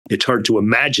It's hard to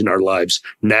imagine our lives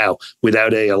now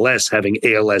without ALS, having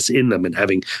ALS in them and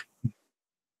having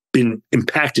been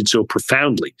impacted so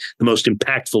profoundly, the most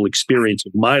impactful experience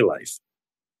of my life.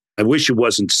 I wish it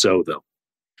wasn't so, though.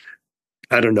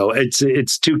 I don't know.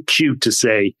 It's too cute to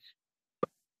say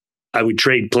I would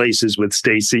trade places with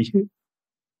Stacy.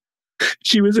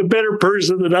 She was a better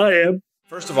person than I am.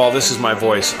 First of all, this is my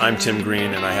voice. I'm Tim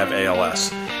Green, and I have ALS.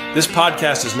 This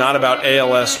podcast is not about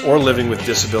ALS or living with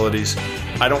disabilities.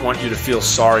 I don't want you to feel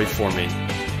sorry for me.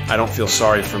 I don't feel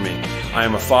sorry for me. I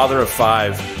am a father of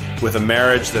 5 with a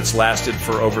marriage that's lasted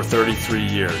for over 33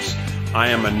 years. I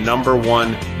am a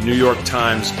 #1 New York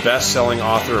Times bestselling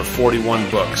author of 41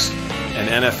 books, an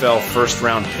NFL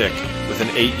first-round pick with an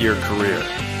 8-year career.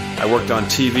 I worked on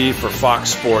TV for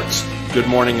Fox Sports, Good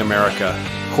Morning America,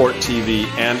 Court TV,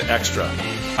 and Extra.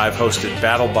 I've hosted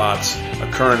BattleBots,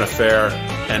 A Current Affair,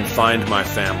 and Find My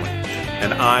Family.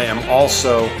 And I am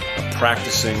also a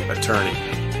practicing attorney.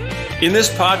 In this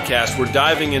podcast, we're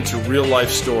diving into real-life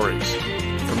stories.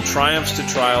 From triumphs to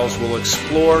trials, we'll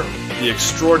explore the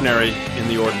extraordinary in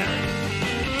the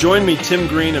ordinary. Join me, Tim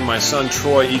Green, and my son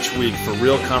Troy each week for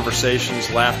real conversations,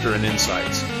 laughter, and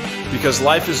insights. Because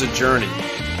life is a journey,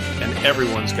 and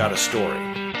everyone's got a story.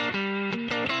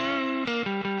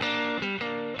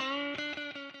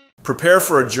 Prepare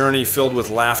for a journey filled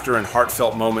with laughter and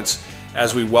heartfelt moments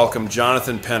as we welcome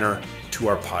Jonathan Penner to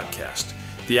our podcast.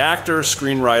 The actor,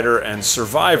 screenwriter, and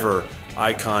survivor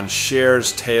icon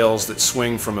shares tales that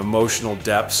swing from emotional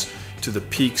depths to the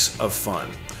peaks of fun,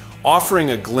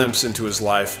 offering a glimpse into his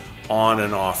life on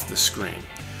and off the screen.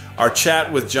 Our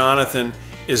chat with Jonathan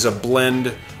is a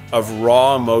blend of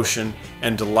raw emotion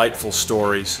and delightful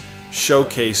stories,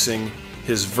 showcasing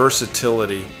his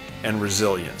versatility and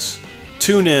resilience.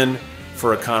 Tune in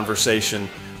for a conversation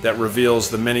that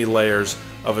reveals the many layers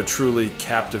of a truly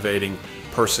captivating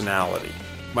personality.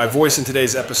 My voice in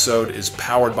today's episode is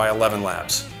powered by 11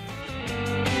 Labs.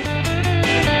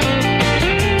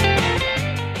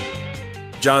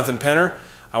 Jonathan Penner,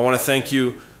 I want to thank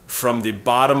you from the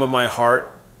bottom of my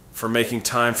heart for making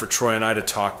time for Troy and I to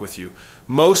talk with you.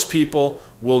 Most people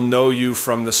will know you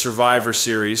from the Survivor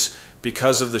series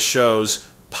because of the show's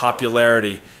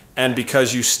popularity and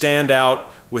because you stand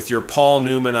out with your Paul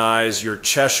Newman eyes, your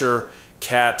Cheshire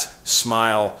cat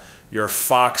smile, your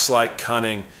fox-like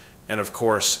cunning, and of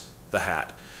course, the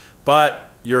hat. But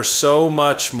you're so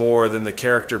much more than the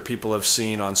character people have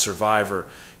seen on Survivor.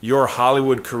 Your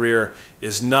Hollywood career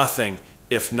is nothing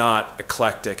if not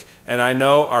eclectic. And I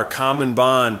know our common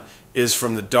bond is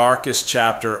from the darkest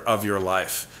chapter of your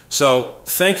life. So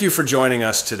thank you for joining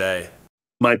us today.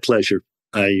 My pleasure.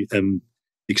 I am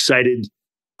excited,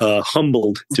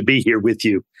 humbled to be here with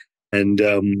you, and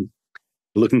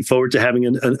looking forward to having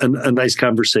a nice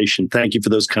conversation. Thank you for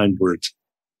those kind words.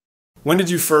 When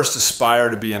did you first aspire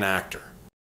to be an actor?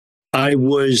 I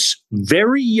was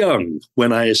very young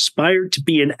when I aspired to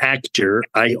be an actor.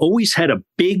 I always had a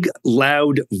big,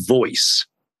 loud voice.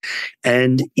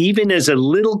 And even as a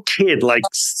little kid, like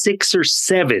 6 or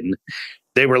 7,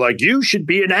 they were like, you should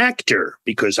be an actor,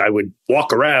 because I would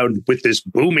walk around with this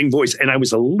booming voice. And I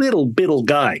was a little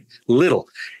guy, little.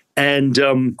 And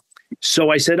so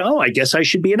I said, oh, I guess I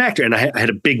should be an actor. And I had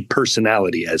a big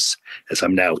personality, as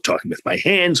I'm now talking with my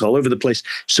hands all over the place.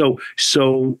 So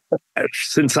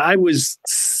since I was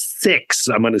 6,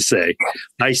 I'm going to say,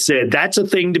 I said, that's a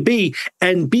thing to be.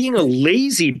 And being a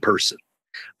lazy person,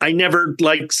 I never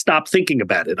stopped thinking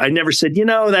about it. I never said,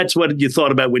 that's what you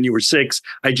thought about when you were 6.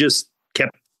 I just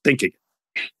kept thinking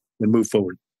and moved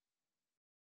forward.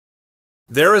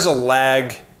 There is a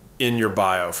lag in your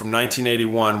bio from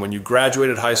 1981 when you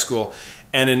graduated high school,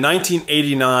 and in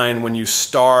 1989 when you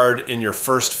starred in your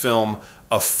first film,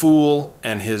 A Fool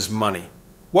and His Money.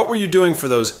 What were you doing for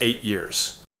those 8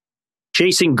 years?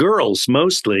 Chasing girls,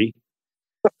 mostly.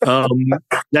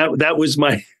 That was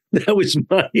my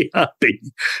hobby.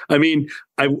 I mean,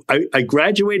 I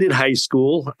graduated high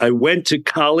school. I went to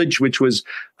college, which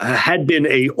had been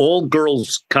a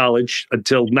all-girls college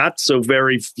until not so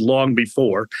very long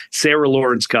before, Sarah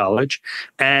Lawrence College.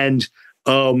 And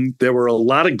there were a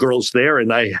lot of girls there,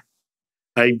 and I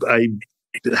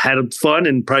had fun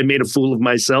and probably made a fool of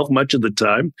myself much of the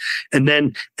time. And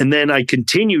then I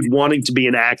continued wanting to be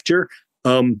an actor.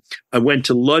 I went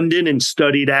to London and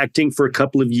studied acting for a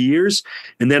couple of years.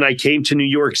 And then I came to New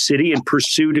York City and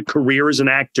pursued a career as an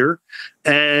actor,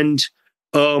 and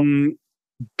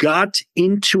got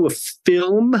into a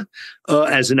film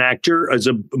as an actor, as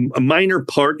a minor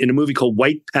part in a movie called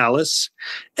White Palace,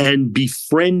 and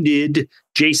befriended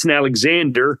Jason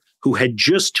Alexander, who had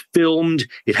just filmed,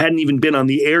 it hadn't even been on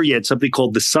the air yet, something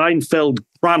called The Seinfeld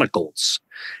Chronicles.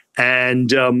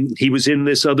 And he was in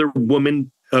this other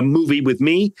woman movie with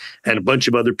me and a bunch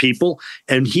of other people.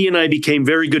 And he and I became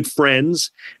very good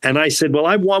friends. And I said, well,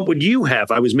 I want what you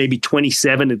have. I was maybe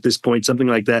 27 at this point, something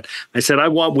like that. I said, I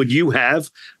want what you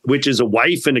have, which is a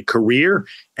wife and a career.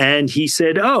 And he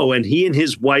said, oh, and he and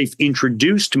his wife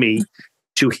introduced me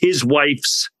to his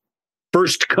wife's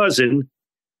first cousin,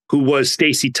 who was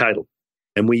Stacy Title.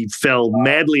 And we fell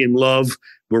madly in love.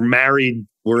 We're married.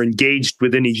 We're engaged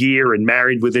within a year and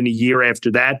married within a year after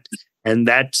that. And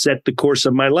that set the course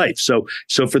of my life. So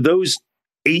for those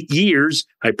 8 years,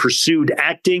 I pursued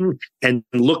acting and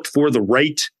looked for the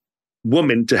right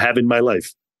woman to have in my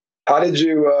life. How did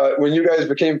you, when you guys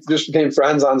became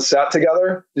friends on set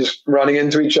together, just running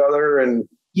into each other? And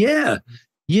yeah,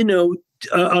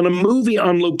 on a movie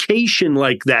on location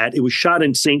like that, it was shot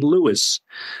in St. Louis.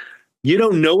 You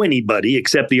don't know anybody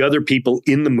except the other people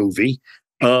in the movie.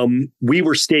 We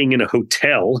were staying in a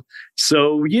hotel.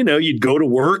 So, you'd go to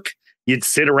work, you'd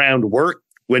sit around work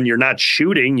when you're not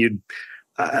shooting. You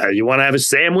want to have a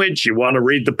sandwich, you want to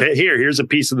read here's a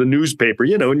piece of the newspaper,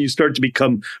 and you start to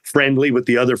become friendly with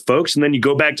the other folks. And then you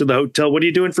go back to the hotel. What are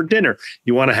you doing for dinner?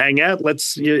 You want to hang out?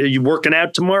 You working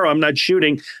out tomorrow? I'm not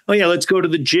shooting. Oh yeah, let's go to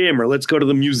the gym or let's go to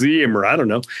the museum or I don't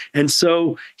know. And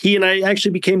so he and I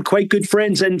actually became quite good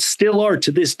friends and still are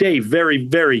to this day, very,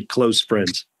 very close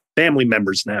friends, family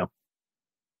members now.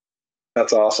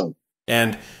 That's awesome.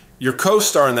 And your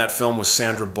co-star in that film was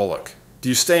Sandra Bullock. Do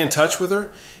you stay in touch with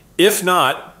her? If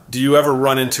not, do you ever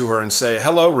run into her and say,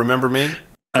 hello, remember me?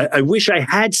 I wish I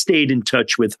had stayed in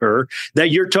touch with her. That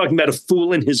you're talking about A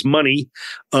Fool and His Money,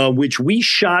 which we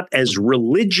shot as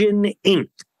Religion Inc.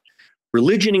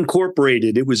 Religion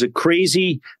Incorporated. It was a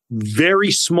crazy,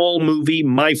 very small movie.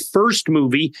 My first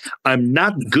movie. I'm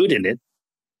not good in it.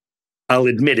 I'll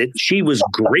admit it. She was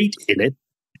great in it.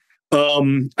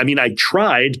 I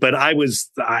tried, but I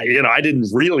didn't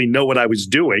really know what I was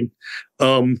doing.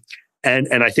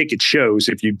 And I think it shows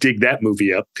if you dig that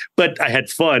movie up. But I had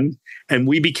fun and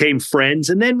we became friends.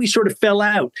 And then we sort of fell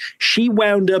out. She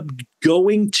wound up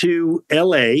going to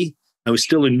LA. I was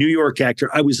still a New York actor.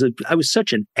 I was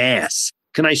such an ass.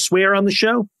 Can I swear on the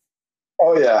show?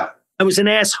 Oh, yeah. I was an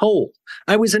asshole.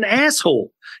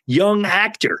 Young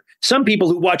actor. Some people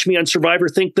who watch me on Survivor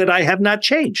think that I have not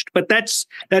changed, but that's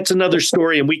another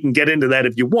story, and we can get into that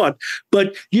if you want.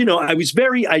 But,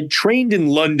 I trained in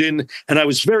London, and I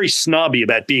was very snobby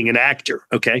about being an actor,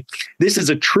 okay? This is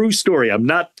a true story. I'm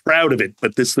not proud of it,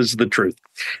 but this is the truth.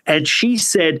 And she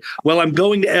said, well, I'm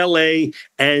going to L.A.,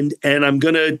 and I'm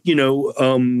going to,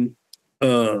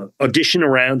 audition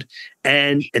around,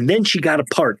 and then she got a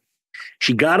part.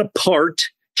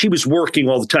 She was working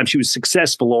all the time. She was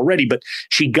successful already, but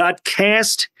she got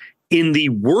cast in the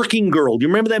Working Girl. Do you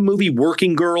remember that movie,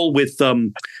 Working Girl, with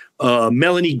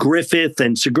Melanie Griffith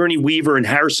and Sigourney Weaver and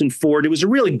Harrison Ford? It was a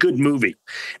really good movie.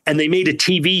 And they made a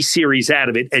TV series out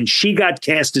of it, and she got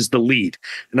cast as the lead.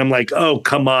 And I'm like, oh,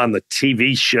 come on, the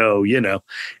TV show,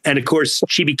 And of course,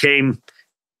 she became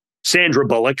Sandra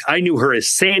Bullock. I knew her as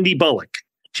Sandy Bullock.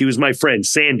 She was my friend,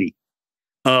 Sandy.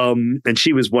 And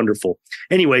she was wonderful.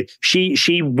 Anyway,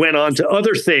 she went on to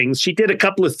other things. She did a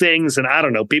couple of things, and I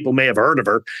don't know, people may have heard of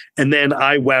her. And then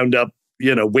I wound up,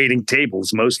 waiting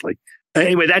tables mostly.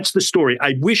 Anyway, that's the story.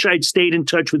 I wish I'd stayed in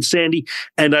touch with Sandy,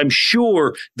 and I'm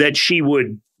sure that she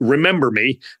would remember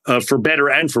me for better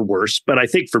and for worse, but I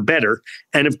think for better.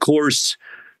 And of course,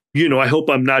 I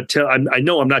hope I'm not, I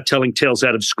know I'm not telling tales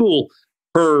out of school.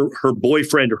 Her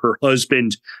boyfriend or her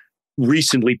husband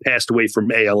recently passed away from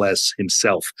ALS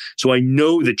himself. So I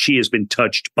know that she has been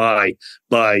touched by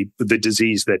the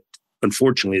disease that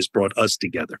unfortunately has brought us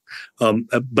together.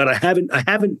 But I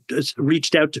haven't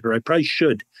reached out to her. I probably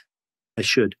should. I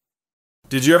should.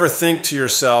 Did you ever think to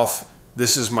yourself,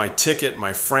 this is my ticket,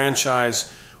 my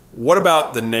franchise? What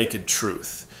about The Naked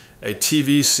Truth, a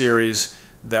TV series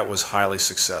that was highly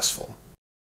successful?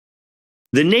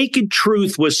 The Naked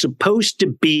Truth was supposed to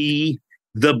be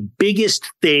the biggest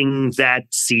thing that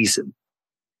season.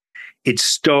 It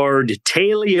starred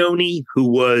Téa Leoni,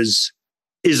 who is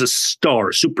a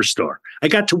star, superstar. I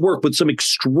got to work with some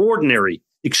extraordinary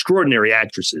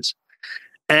actresses.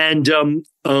 And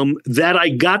that I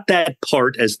got that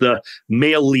part as the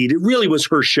male lead. It really was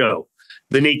her show,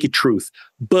 The Naked Truth.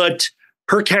 But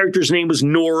her character's name was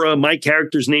Nora. My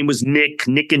character's name was Nick.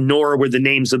 Nick and Nora were the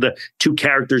names of the two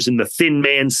characters in the Thin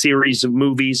Man series of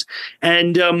movies.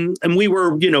 And we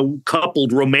were,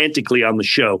 coupled romantically on the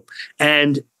show.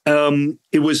 And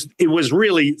it was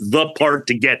really the part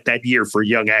to get that year for a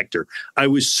young actor. I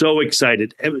was so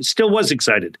excited. I still was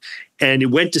excited. And it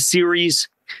went to series.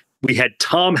 We had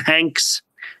Tom Hanks.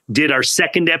 did our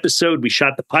second episode. We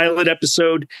shot the pilot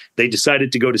episode. They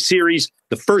decided to go to series.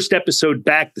 The first episode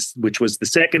back, which was the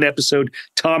second episode,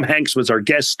 Tom Hanks was our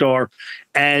guest star.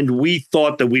 And we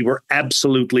thought that we were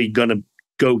absolutely going to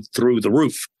go through the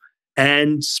roof.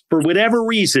 And for whatever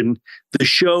reason, the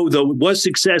show, though it was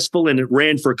successful and it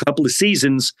ran for a couple of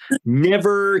seasons,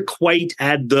 never quite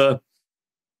had the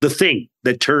thing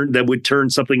that would turn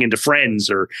something into Friends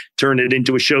or turn it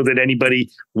into a show that anybody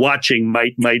watching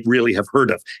might really have heard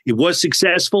of. It was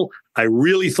successful. I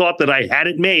really thought that I had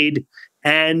it made,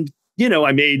 and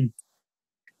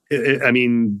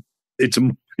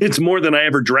it's more than I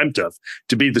ever dreamt of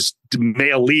to be the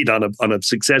male lead on a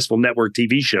successful network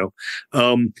TV show.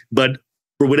 But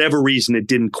for whatever reason, it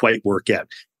didn't quite work out.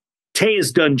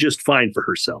 Taya's done just fine for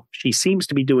herself. She seems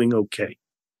to be doing okay.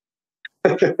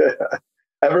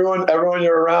 Everyone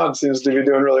you're around seems to be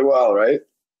doing really well, right?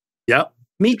 Yeah,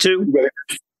 me too.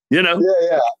 Yeah.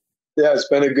 It's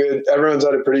been everyone's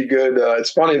had a pretty good. It's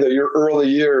funny that your early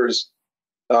years,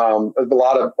 a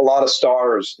lot of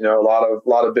stars, a lot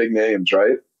of big names,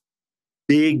 right?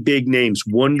 Big names,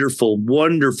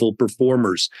 wonderful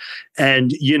performers.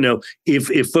 And,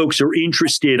 if folks are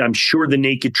interested, I'm sure The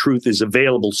Naked Truth is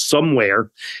available somewhere.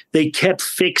 They kept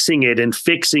fixing it and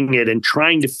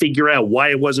trying to figure out why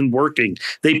it wasn't working.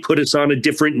 They put us on a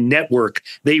different network.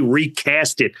 They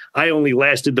recast it. I only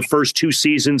lasted the first 2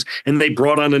 seasons, and they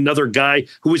brought on another guy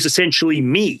who was essentially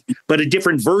me, but a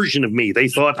different version of me. They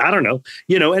thought, I don't know,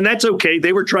 and that's okay.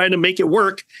 They were trying to make it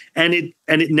work, and it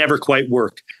never quite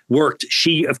worked.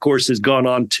 She, of course, has gone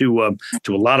on to a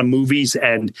lot of movies,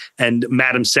 and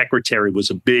Madam Secretary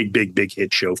was a big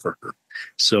hit show for her.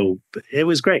 So it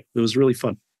was great. It was really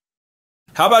fun.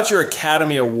 How about your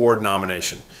Academy Award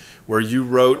nomination, where you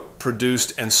wrote,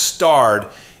 produced, and starred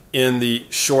in the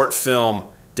short film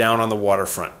Down on the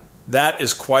Waterfront? That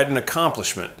is quite an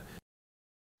accomplishment.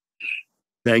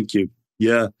 Thank you.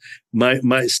 Yeah,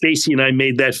 my Stacy and I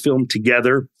made that film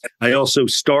together. I also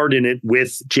starred in it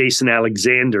with Jason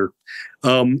Alexander.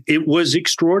 It was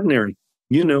extraordinary.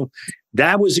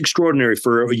 That was extraordinary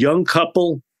for a young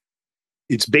couple.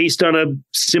 It's based on a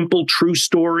simple, true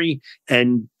story,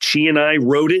 and she and I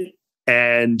wrote it.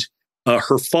 And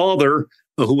her father,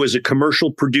 who was a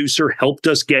commercial producer, helped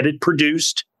us get it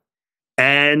produced.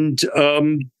 And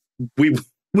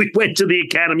we went to the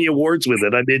Academy Awards with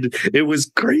it. I mean, it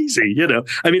was crazy,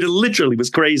 it literally was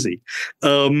crazy.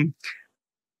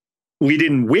 We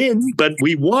didn't win, but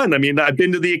we won. I mean, I've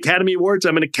been to the Academy Awards.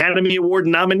 I'm an Academy Award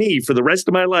nominee for the rest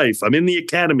of my life. I'm in the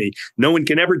Academy. No one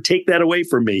can ever take that away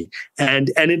from me. And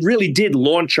it really did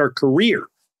launch our career.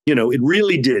 It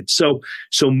really did. So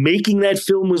making that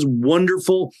film was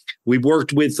wonderful. We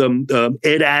worked with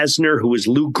Ed Asner, who was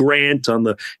Lou Grant on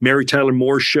the Mary Tyler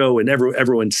Moore Show, and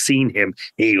everyone's seen him.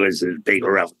 He was a big,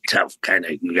 rough, tough kind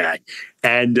of guy.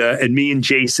 And me and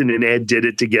Jason and Ed did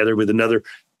it together with another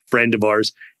friend of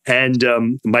ours. And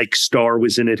Mike Starr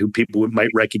was in it, who people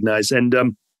might recognize. And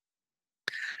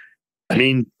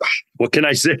what can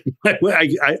I say?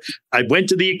 I went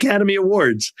to the Academy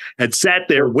Awards and sat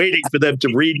there waiting for them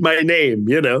to read my name,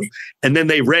 and then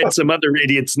they read some other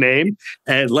idiot's name,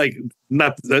 and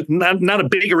not a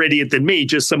bigger idiot than me,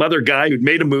 just some other guy who'd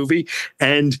made a movie.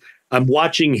 And I'm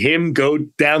watching him go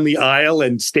down the aisle,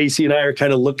 and Stacy and I are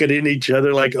kind of looking at each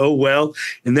other like, oh, well.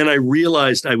 And then I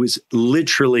realized I was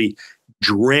literally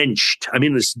drenched. I'm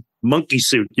in this monkey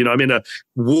suit, I'm in a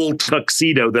wool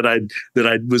tuxedo that I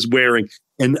was wearing,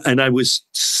 and I was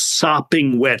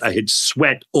sopping wet. I had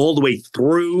sweat all the way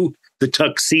through the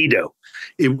tuxedo.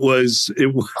 It was,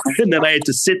 and then I had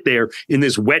to sit there in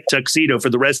this wet tuxedo for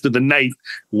the rest of the night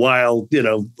while,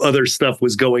 other stuff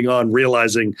was going on,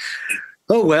 realizing,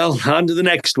 oh, well, on to the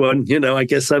next one. I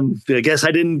guess I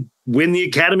didn't win the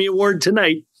Academy Award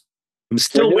tonight. I'm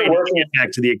still waiting to get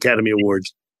back to the Academy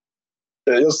Awards.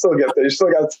 Yeah, you'll still get there. You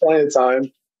still got plenty of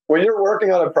time. When you're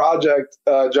working on a project,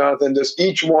 Jonathan, just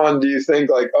each one, do you think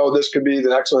this could be the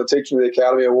next one that takes you to the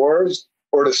Academy Awards?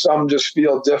 Or does some just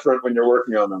feel different when you're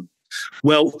working on them?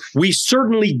 Well, we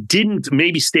certainly didn't.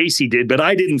 Maybe Stacy did, but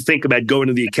I didn't think about going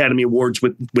to the Academy Awards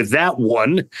with that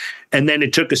one. And then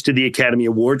it took us to the Academy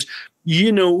Awards.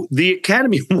 The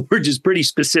Academy Awards is a pretty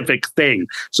specific thing.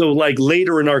 So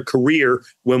later in our career,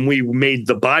 when we made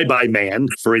The Bye-Bye Man,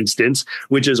 for instance,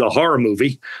 which is a horror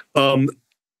movie,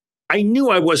 I knew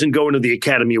I wasn't going to the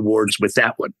Academy Awards with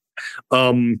that one.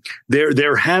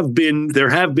 There have been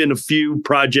a few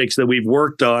projects that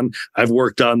I've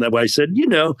worked on that I said,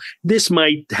 this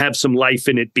might have some life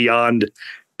in it beyond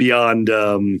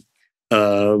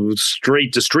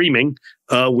straight to streaming,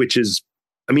 which is,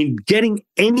 getting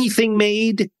anything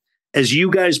made as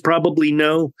you guys probably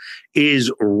know,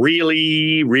 is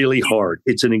really, really hard.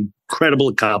 It's an incredible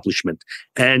accomplishment,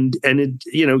 and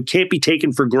it can't be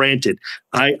taken for granted.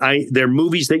 There are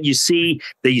movies that you see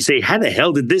that you say, how the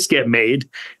hell did this get made?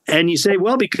 And you say,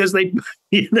 well, because they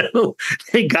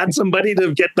they got somebody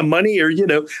to get the money, or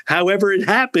however it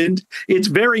happened. It's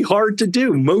very hard to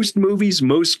do. Most movies,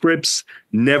 most scripts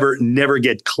never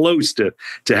get close to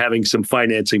having some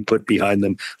financing put behind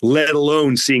them, let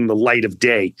alone seeing the light of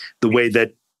day the way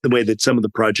that some of the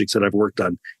projects that I've worked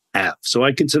on have. So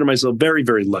I consider myself very,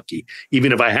 very lucky,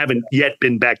 even if I haven't yet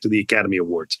been back to the Academy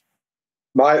Awards.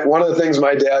 One of the things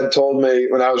my dad told me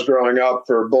when I was growing up,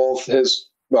 for both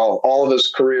all of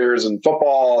his careers in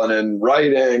football and in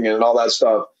writing and all that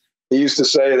stuff, he used to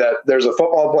say that there's a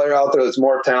football player out there that's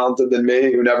more talented than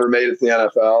me who never made it to the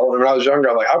NFL. And when I was younger,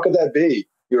 I'm like, how could that be?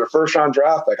 You're a first-round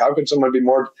draft pick. How could someone be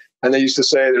more? And they used to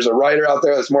say there's a writer out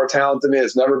there that's more talented than me.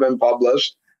 It's never been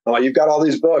published. I'm like, you've got all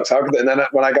these books. How could? And then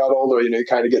when I got older, you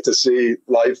kind of get to see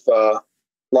life.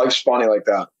 Life's funny like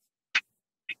that.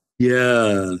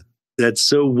 Yeah, that's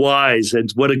so wise, and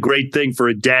what a great thing for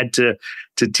a dad to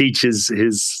teach his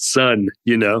son.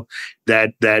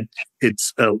 That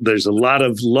it's there's a lot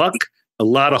of luck, a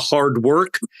lot of hard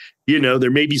work. There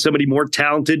may be somebody more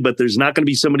talented, but there's not going to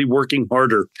be somebody working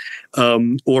harder,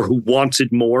 or who wants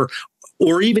it more.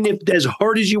 Or even if as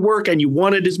hard as you work and you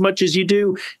want it as much as you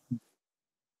do,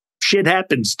 shit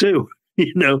happens too.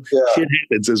 Shit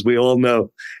happens, as we all know.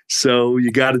 So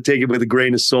you got to take it with a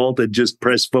grain of salt and just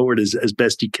press forward as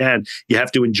best you can. You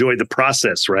have to enjoy the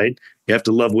process, right? You have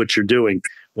to love what you're doing,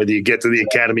 whether you get to the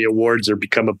Academy Awards or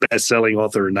become a best-selling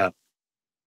author or not.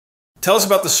 Tell us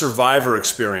about the Survivor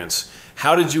experience.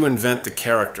 How did you invent the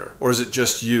character, or is it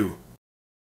just you?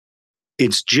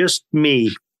 It's just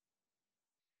me.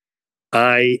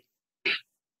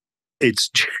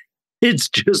 It's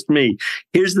just me.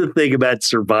 Here's the thing about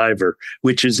Survivor,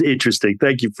 which is interesting.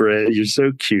 Thank you for it. You're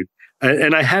so cute.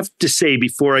 And I have to say,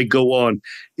 before I go on,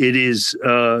 it is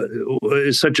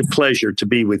such a pleasure to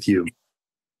be with you,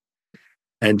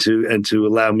 and to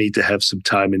allow me to have some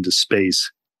time into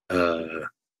space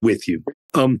with you.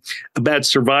 About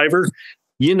Survivor,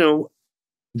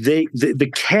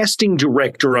 the casting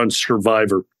director on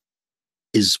Survivor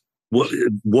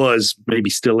was, maybe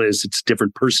still is, it's a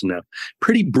different person now,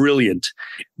 pretty brilliant.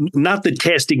 Not that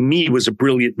casting me was a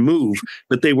brilliant move,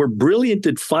 but they were brilliant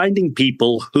at finding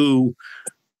people who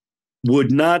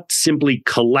would not simply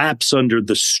collapse under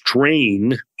the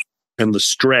strain and the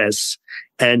stress,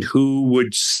 and who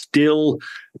would still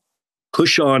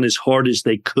push on as hard as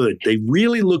they could. They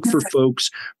really look for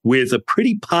folks with a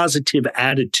pretty positive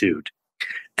attitude,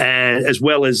 and as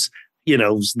well as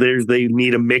they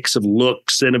need a mix of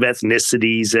looks and of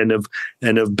ethnicities and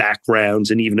of backgrounds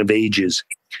and even of ages.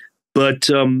 But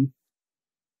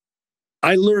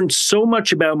I learned so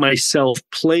much about myself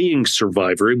playing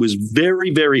Survivor. It was very,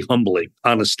 very humbling,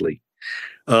 honestly,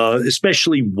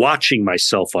 especially watching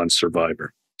myself on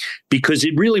Survivor, because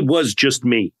it really was just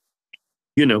me,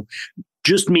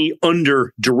 just me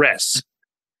under duress,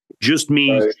 just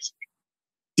me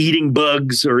eating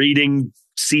bugs or eating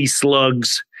sea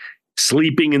slugs,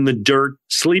 sleeping in the dirt,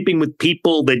 sleeping with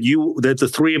people that the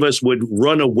three of us would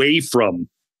run away from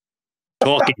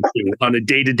talking to on a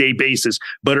day-to-day basis,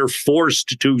 but are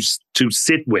forced to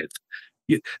sit with.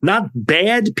 Not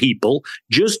bad people,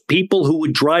 just people who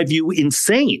would drive you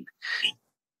insane.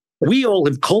 We all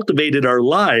have cultivated our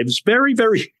lives very,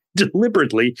 very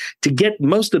deliberately to get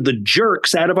most of the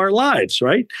jerks out of our lives,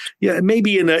 right? Yeah,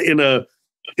 maybe in a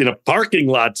parking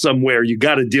lot somewhere, you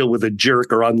got to deal with a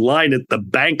jerk, or online at the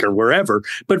bank or wherever.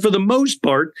 But for the most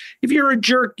part, if you're a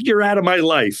jerk, you're out of my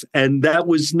life. And that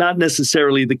was not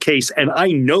necessarily the case. And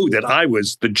I know that I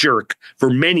was the jerk for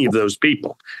many of those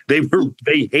people. They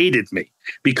hated me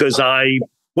because I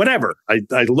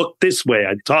looked this way,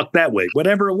 I talked that way,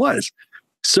 whatever it was.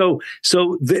 So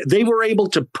they were able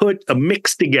to put a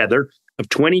mix together of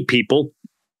 20 people.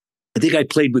 I think I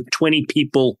played with 20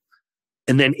 people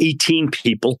and then 18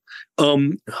 people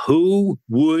who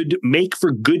would make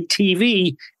for good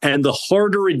TV. And the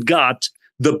harder it got,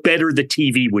 the better the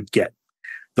TV would get.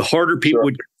 The harder people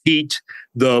would compete,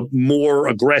 the more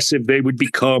aggressive they would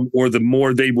become, or the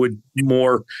more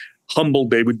humble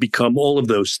they would become, all of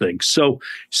those things. So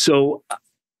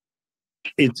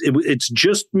it's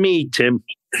just me, Tim.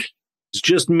 It's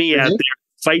just me out there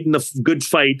fighting the good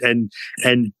fight and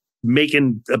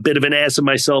making a bit of an ass of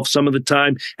myself some of the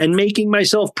time, and making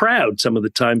myself proud some of the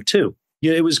time too.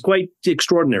 It was quite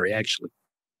extraordinary, actually.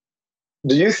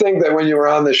 Do you think that when you were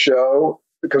on the show,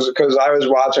 because I was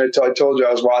watching, I told you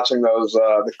I was watching those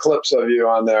the clips of you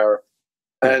on there,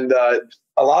 and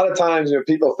a lot of times,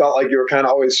 people felt like you were kind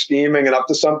of always scheming and up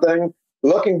to something.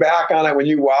 Looking back on it, when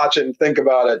you watch it and think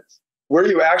about it, were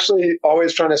you actually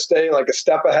always trying to stay like a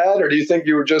step ahead, or do you think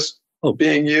you were just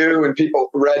being you and people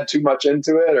read too much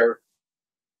into it? Or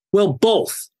well,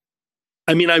 both.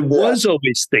 I mean, I was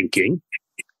always thinking,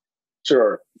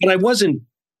 sure, but I wasn't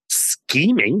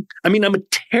scheming. I mean, I'm a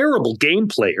terrible game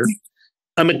player.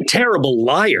 I'm a terrible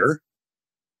liar.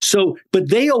 So,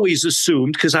 but they always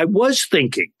assumed, because I was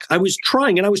thinking, I was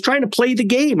trying to play the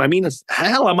game. I mean,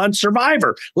 hell, I'm on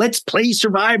Survivor. Let's play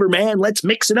Survivor, man. Let's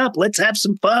mix it up. Let's have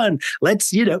some fun.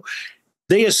 Let's,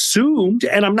 they assumed,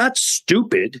 and I'm not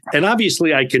stupid. And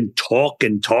obviously I can talk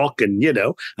and,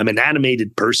 I'm an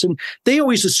animated person. They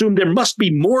always assumed there must be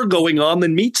more going on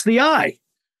than meets the eye.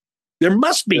 There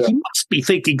must be. Yeah. He must be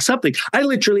thinking something. I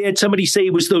literally had somebody say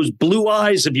it was those blue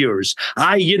eyes of yours.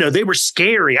 They were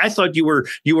scary. I thought you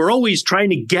were always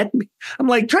trying to get me. I'm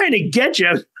like, trying to get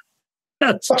you.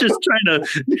 That's just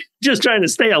trying to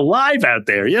stay alive out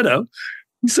there,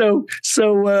 So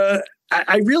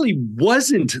I really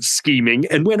wasn't scheming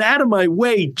and went out of my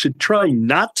way to try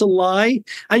not to lie.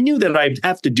 I knew that I'd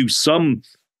have to do some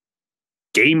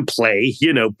gameplay,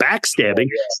 backstabbing,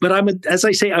 but as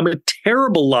I say, I'm a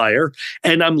terrible liar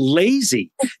and I'm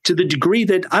lazy to the degree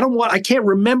that I can't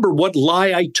remember what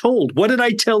lie I told. What did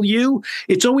I tell you?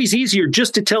 It's always easier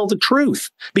just to tell the truth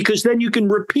because then you can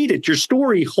repeat it. Your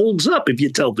story holds up if you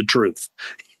tell the truth.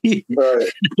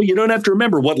 Right. You don't have to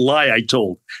remember what lie I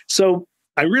told. So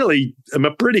I really am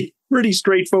a pretty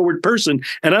straightforward person,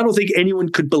 and I don't think anyone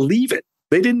could believe it.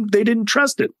 They didn't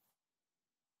trust it.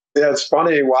 Yeah, it's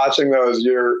funny watching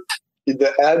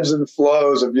the ebbs and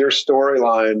flows of your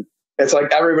storyline. It's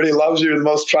like everybody loves you, the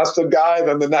most trusted guy.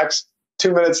 Then the next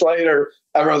 2 minutes later,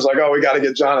 everyone's like, "Oh, we got to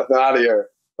get Jonathan out of here."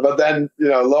 But then,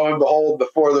 lo and behold,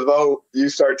 before the vote, you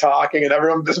start talking, and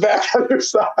everyone is back on your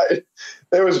side.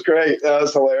 It was great. That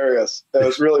was hilarious. It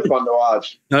was really fun to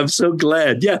watch. I'm so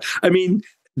glad. Yeah, I mean,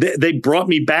 they brought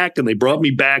me back, and they brought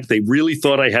me back. They really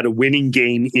thought I had a winning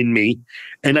game in me,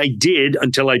 and I did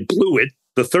until I blew it.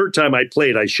 The third time I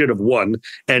played, I should have won,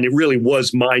 and it really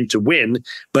was mine to win.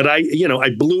 But I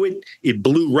blew it. It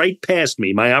blew right past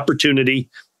me, my opportunity.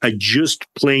 I just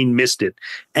plain missed it.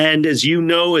 And as you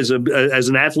know, as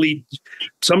an athlete,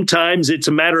 sometimes it's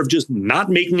a matter of just not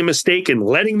making a mistake and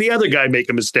letting the other guy make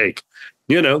a mistake.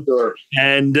 Sure.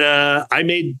 And I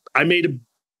made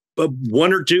a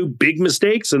one or two big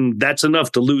mistakes, and that's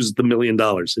enough to lose the $1 million.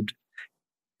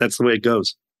 That's the way it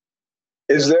goes.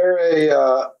 Is there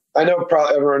I know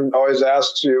probably everyone always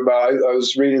asks you about, I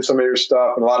was reading some of your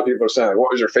stuff and a lot of people are saying, what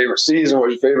was your favorite season? What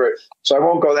was your favorite? So I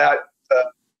won't go that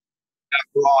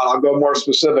broad. I'll go more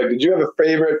specific. Did you have a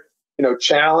favorite,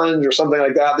 challenge or something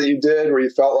like that you did where you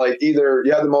felt like either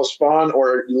you had the most fun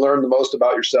or you learned the most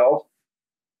about yourself?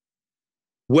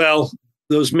 Well,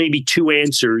 those may be two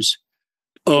answers.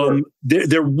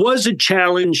 There was a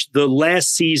challenge the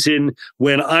last season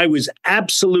when I was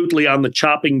absolutely on the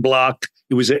chopping block.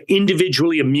 It was an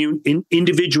individual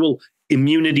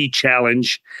immunity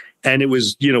challenge, and it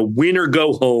was, win or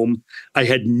go home. I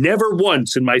had never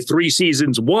once in my 3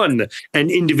 seasons won an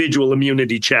individual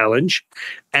immunity challenge,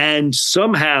 and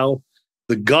somehow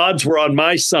the gods were on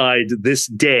my side this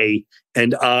day,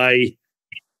 and I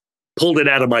pulled it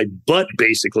out of my butt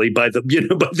basically by the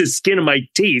skin of my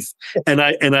teeth, and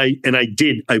I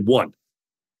won,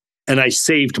 and I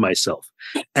saved myself,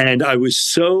 and I was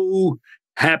so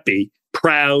happy,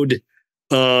 proud.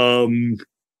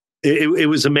 It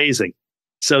was amazing.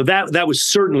 So that was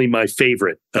certainly my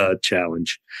favorite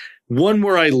challenge. One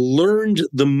where I learned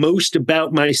the most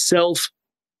about myself.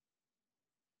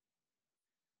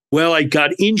 Well, I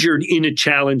got injured in a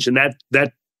challenge, and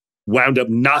that wound up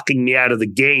knocking me out of the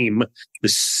game the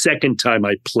second time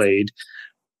I played.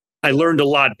 I learned a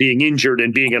lot being injured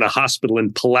and being in a hospital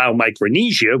in Palau,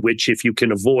 Micronesia, which if you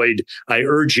can avoid, I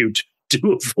urge you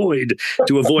to avoid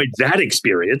that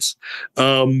experience.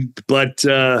 But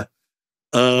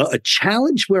a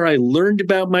challenge where I learned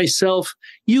about myself,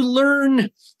 you learn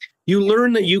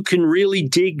that you can really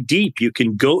dig deep. You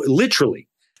can go literally,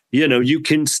 you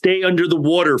can stay under the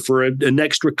water for an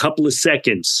extra couple of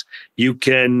seconds. You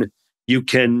can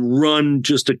run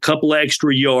just a couple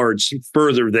extra yards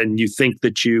further than you think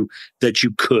that you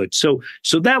could. So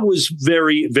that was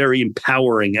very, very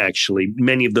empowering, actually,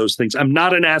 many of those things. I'm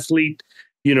not an athlete,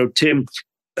 Tim.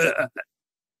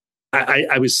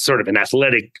 I was sort of an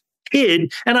athletic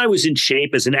kid, and I was in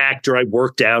shape as an actor. I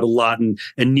worked out a lot and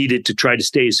needed to try to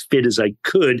stay as fit as I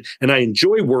could. And I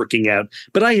enjoy working out,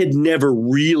 but I had never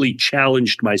really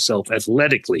challenged myself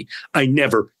athletically. I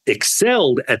never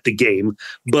excelled at the game,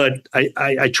 but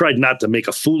I tried not to make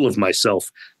a fool of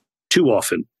myself too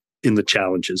often in the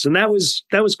challenges. And that was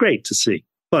great to see.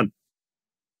 Fun.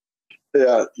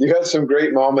 Yeah, you had some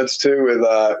great moments too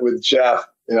with Jeff.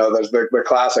 You know, there's the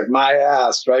classic "my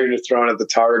ass," right? You're just throwing at the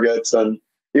targets, and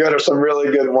you had some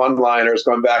really good one-liners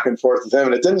going back and forth with him.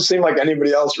 And it didn't seem like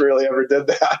anybody else really ever did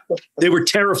that. They were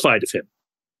terrified of him.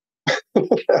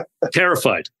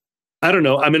 Terrified. I don't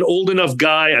know. I'm an old enough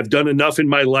guy. I've done enough in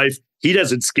my life. He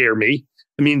doesn't scare me.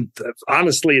 I mean,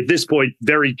 honestly, at this point,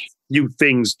 very few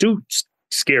things do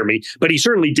scare me, but he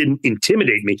certainly didn't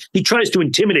intimidate me. He tries to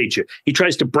intimidate you. He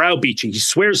tries to browbeat you. He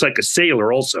swears like a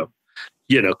sailor also.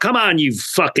 You know, come on, you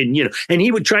fucking, you know, and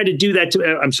he would try to do that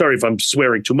to, I'm sorry if I'm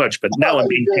swearing too much, but now I'm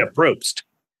being approached.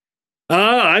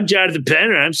 Oh, I'm Jonathan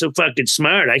Penner. I'm so fucking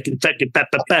smart. I can fucking,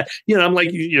 you know, I'm like,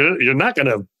 you're not going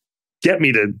to get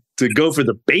me to go for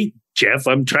the bait, Jeff.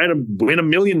 I'm trying to win $1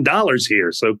 million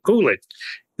here. So cool it.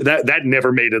 That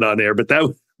never made it on air, but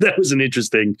that was an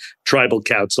interesting tribal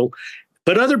council.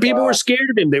 But other people were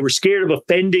scared of him. They were scared of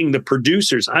offending the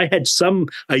producers. I had some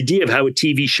idea of how a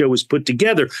TV show was put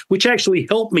together, which actually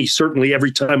helped me certainly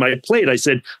every time I played. I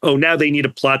said, oh, now they need a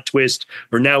plot twist,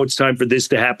 or now it's time for this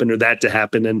to happen or that to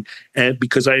happen. And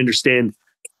because I understand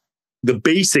the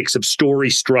basics of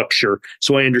story structure,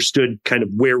 so I understood kind of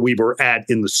where we were at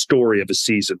in the story of a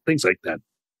season, things like that.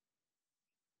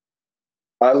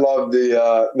 I love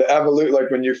the evolution, like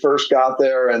when you first got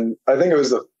there, and I think it was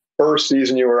the first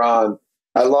season you were on.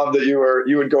 I love that you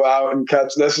would go out and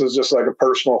catch. This is just like a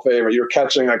personal favorite. You're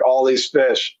catching like all these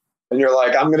fish, and you're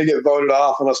like, I'm going to get voted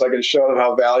off unless I can show them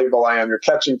how valuable I am. You're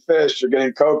catching fish, you're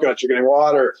getting coconuts, you're getting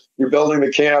water, you're building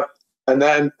the camp, and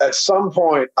then at some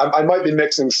point, I might be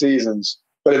mixing seasons,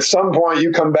 but at some point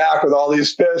you come back with all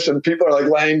these fish, and people are like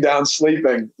laying down sleeping.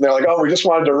 And they're like, oh, we just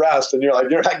wanted to rest, and you're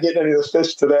like, you're not getting any of the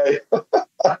fish today.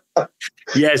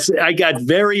 Yes, I got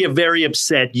very, very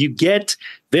upset. You get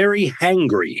very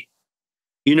hangry.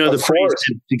 You know, the phrase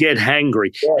to get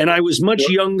hangry. Yeah. And I was much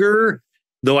younger,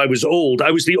 though I was old. I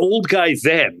was the old guy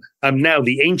then. I'm now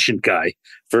the ancient guy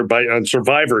on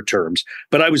Survivor terms.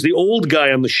 But I was the old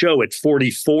guy on the show at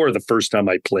 44 the first time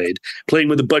I playing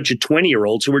with a bunch of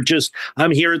 20-year-olds who were just,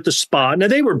 I'm here at the spa. Now,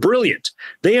 they were brilliant.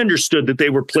 They understood that they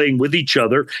were playing with each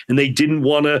other, and they didn't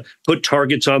want to put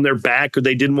targets on their back, or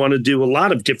they didn't want to do a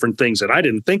lot of different things that I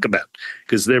didn't think about,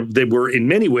 because they were in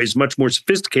many ways much more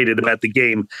sophisticated about the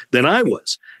game than I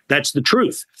was. That's the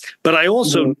truth. But I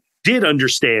also did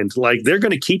understand, like, they're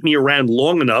going to keep me around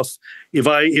long enough if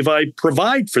I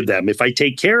provide for them, if I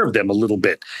take care of them a little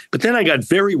bit. But then I got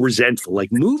very resentful,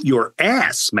 like, move your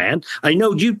ass, man. I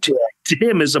know you,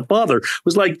 Tim, as a father,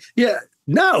 was like, yeah,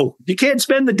 no, you can't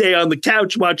spend the day on the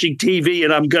couch watching TV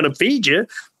and I'm going to feed you.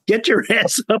 Get your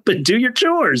ass up and do your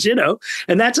chores, you know?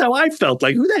 And that's how I felt.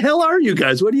 Like, who the hell are you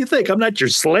guys? What do you think? I'm not your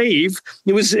slave.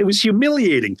 It was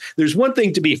humiliating. There's one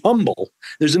thing to be humble.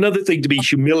 There's another thing to be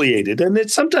humiliated. And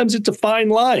sometimes it's a fine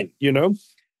line, you know?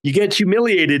 You get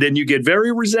humiliated and you get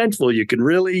very resentful. You can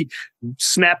really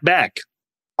snap back.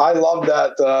 I love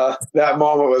that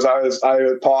moment was I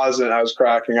would pause and I was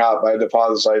cracking up. I had to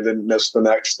pause so I didn't miss the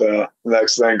next thing,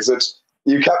 because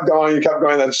you kept going.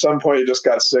 And at some point you just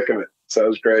got sick of it. So it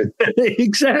was great.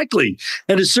 Exactly.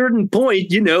 At a certain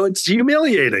point, you know, it's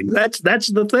humiliating. That's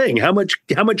the thing. How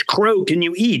much crow can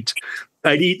you eat?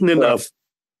 I'd eaten enough. Of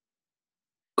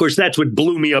course, that's what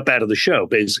blew me up out of the show,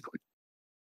 basically.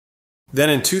 Then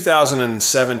in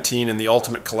 2017, in the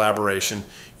ultimate collaboration,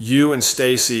 you and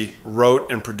Stacey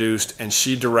wrote and produced, and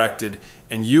she directed,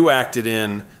 and you acted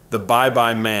in The Bye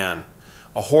Bye Man,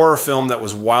 a horror film that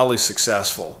was wildly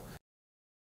successful.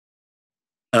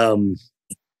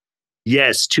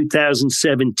 Yes,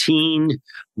 2017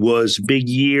 was a big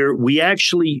year. We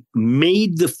actually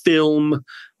made the film.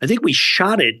 I think we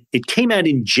shot it. It came out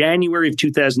in January of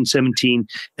 2017,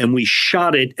 and we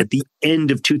shot it at the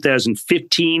end of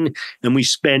 2015, and we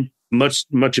spent much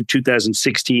of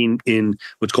 2016 in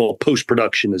what's called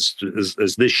post-production, as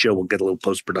this show will get a little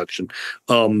post-production,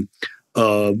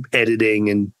 editing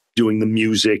and doing the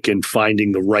music and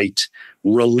finding the right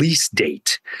release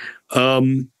date.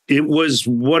 It was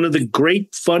one of the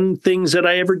great fun things that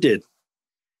I ever did.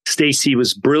 Stacey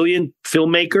was a brilliant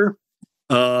filmmaker,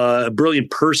 a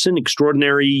brilliant person,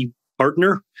 extraordinary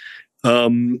partner.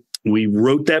 We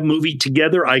wrote that movie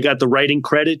together. I got the writing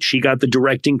credit. She got the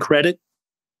directing credit.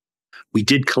 We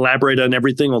did collaborate on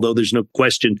everything, although there's no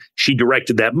question she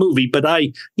directed that movie. But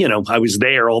I was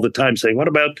there all the time saying, what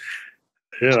about,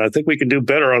 I think we can do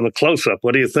better on the close-up.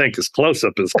 What do you think? Because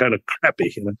close-up is kind of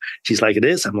crappy. She's like, it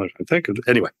is? I'm like, I think it is.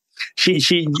 Anyway,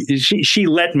 she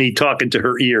let me talk into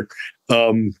her ear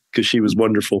because she was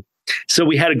wonderful. So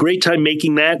we had a great time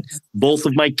making that. Both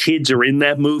of my kids are in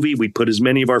that movie. We put as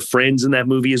many of our friends in that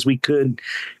movie as we could.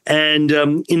 And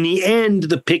in the end,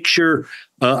 the picture,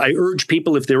 I urge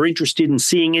people, if they're interested in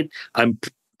seeing it, I'm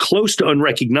close to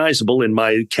unrecognizable in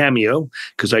my cameo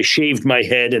because I shaved my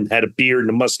head and had a beard and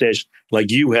a mustache like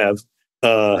you have,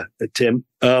 Tim.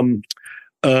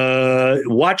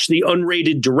 Watch the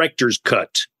unrated director's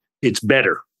cut. It's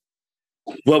better.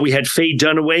 Well, we had Faye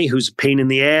Dunaway, who's a pain in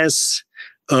the ass.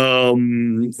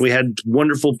 We had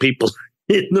wonderful people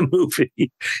in the movie.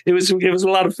 It was a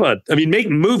lot of fun. I mean,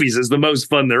 making movies is the most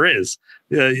fun there is.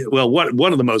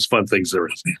 One of the most fun things there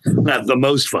is. Not the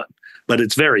most fun, but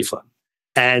it's very fun.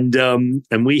 And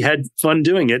we had fun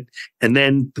doing it. And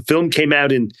then the film came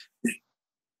out in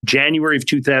January of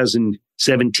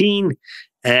 2017,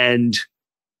 and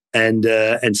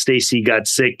Stacey got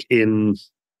sick in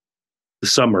the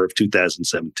summer of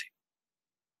 2017.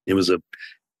 It was a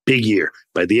big year.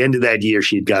 By the end of that year,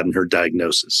 she had gotten her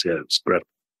diagnosis. Yeah, it was incredible.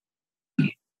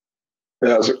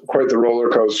 Yeah, it was quite the roller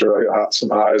coaster.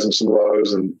 Some highs and some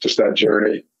lows, and just that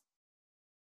journey.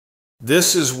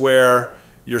 This is where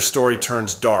your story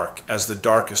turns dark as the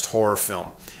darkest horror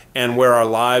film, and where our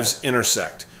lives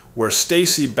intersect, where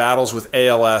Stacey battles with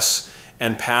ALS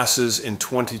and passes in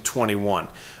 2021.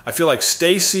 I feel like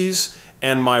Stacey's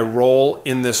and my role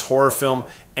in this horror film,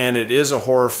 and it is a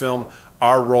horror film,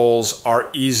 our roles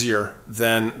are easier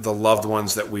than the loved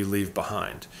ones that we leave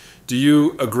behind. Do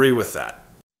you agree with that?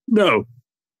 No,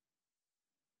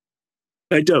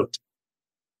 I don't.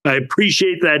 I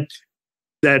appreciate that.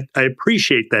 I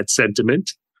appreciate that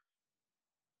sentiment.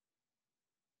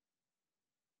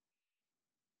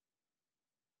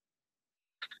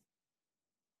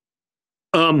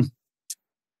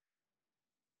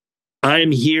 I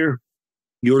am here,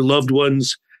 your loved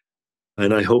ones,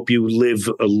 and I hope you live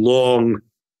a long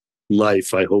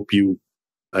life. I hope you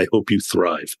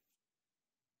thrive.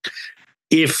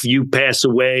 If you pass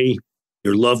away,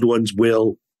 your loved ones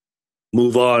will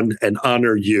move on and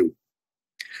honor you.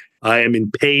 I am in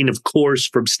pain, of course,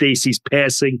 from Stacey's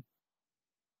passing,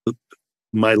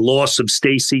 my loss of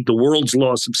Stacey, the world's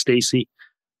loss of Stacey,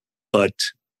 but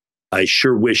I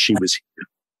sure wish she was here.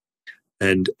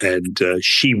 And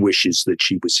she wishes that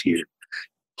she was here.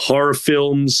 Horror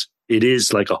films, it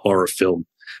is like a horror film.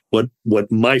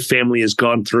 What my family has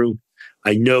gone through,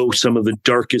 I know some of the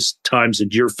darkest times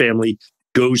that your family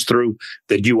goes through,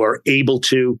 that you are able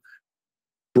to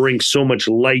bring so much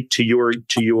light to your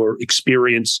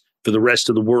experience for the rest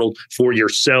of the world, for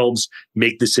yourselves,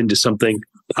 make this into something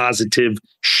positive.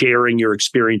 Sharing your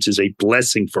experience is a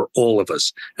blessing for all of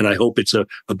us. And I hope it's a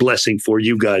blessing for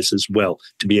you guys as well,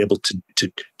 to be able to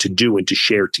do and to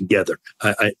share together.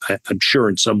 I'm sure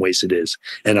in some ways it is.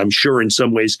 And I'm sure in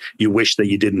some ways you wish that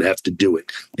you didn't have to do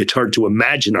it. It's hard to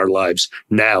imagine our lives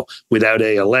now without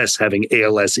ALS, having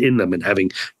ALS in them and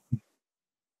having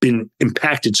been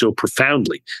impacted so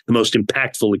profoundly, the most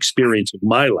impactful experience of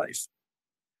my life.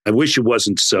 I wish it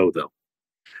wasn't so, though.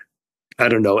 I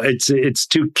don't know. It's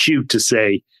too cute to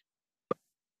say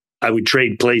I would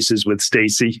trade places with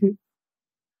Stacey.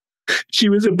 She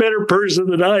was a better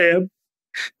person than I am.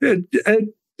 And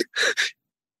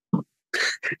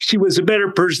she was a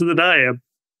better person than I am.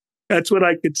 That's what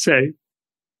I could say.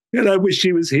 And I wish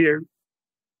she was here.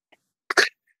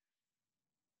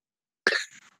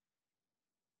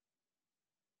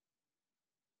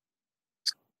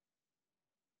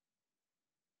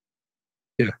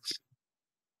 Yeah.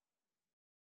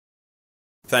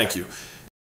 Thank you.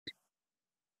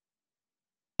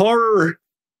 Horror.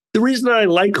 The reason I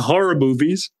like horror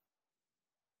movies,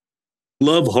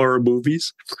 love horror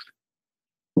movies,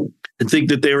 and think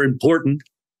that they're important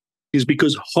is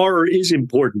because horror is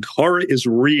important. Horror is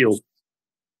real.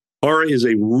 Horror is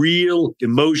a real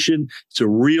emotion. It's a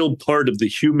real part of the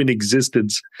human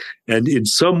existence. And in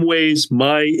some ways,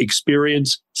 my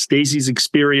experience, Stacey's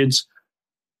experience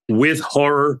with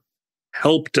horror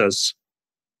helped us,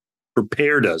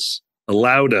 prepared us,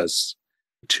 allowed us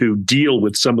to deal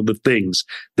with some of the things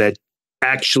that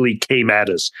actually came at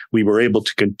us. We were able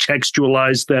to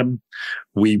contextualize them.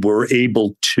 We were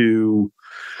able to,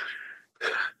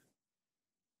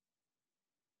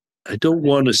 I don't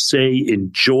want to say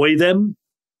enjoy them,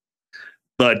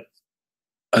 but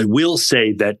I will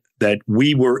say that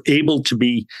we were able to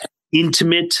be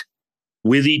intimate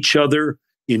with each other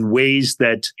in ways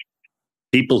that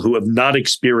people who have not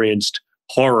experienced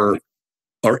horror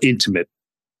are intimate.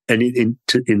 And in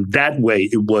that way,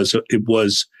 it was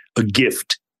a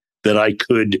gift that I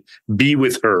could be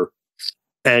with her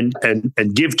and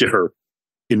give to her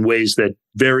in ways that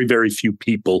very, very few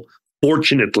people,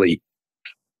 fortunately,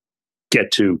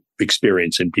 get to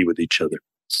experience and be with each other.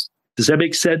 Does that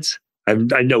make sense? I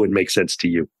know it makes sense to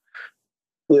you.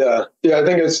 Yeah.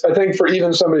 I think for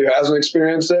even somebody who hasn't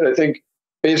experienced it, I think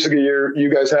basically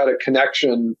you guys had a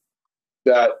connection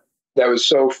that was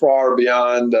so far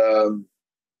beyond.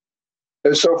 It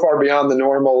was so far beyond the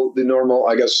normal,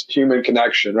 I guess, human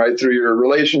connection, right? Through your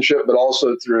relationship, but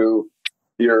also through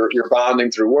your bonding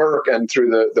through work and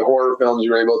through the horror films,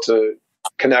 you're able to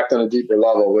connect on a deeper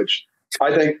level, which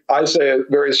I think I say a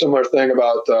very similar thing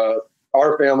about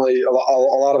our family. A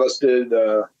lot of us did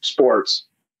sports,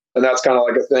 and that's kind of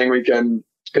like a thing we can,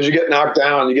 because you get knocked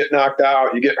down, you get knocked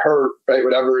out, you get hurt, right?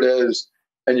 Whatever it is,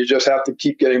 and you just have to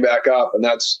keep getting back up. And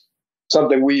that's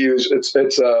something we use.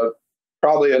 It's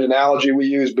probably an analogy we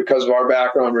use because of our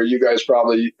background, where you guys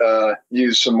probably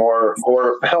use some more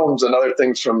horror films and other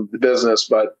things from the business.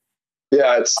 But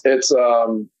yeah, it's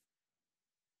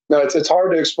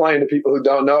hard to explain to people who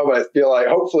don't know, but I feel like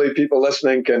hopefully people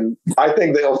listening I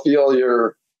think they'll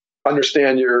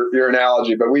understand your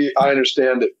analogy, but I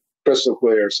understand it crystal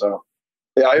clear. So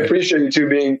yeah, I appreciate you two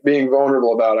being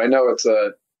vulnerable about it. I know it's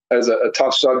a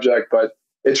tough subject, but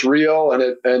it's real,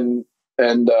 and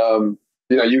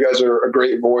you guys are a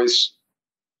great voice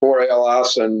for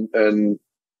ALS and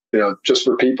just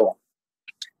for people.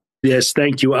 Yes,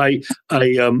 thank you. I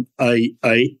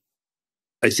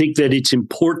think that it's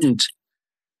important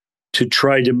to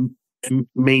try to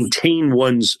maintain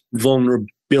one's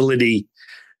vulnerability.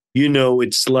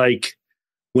 It's like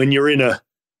when you're in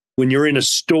a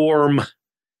storm,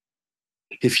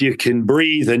 if you can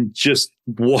breathe and just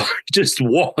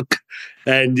walk,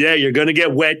 and yeah, you're going to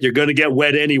get wet. You're going to get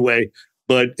wet anyway,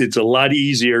 but it's a lot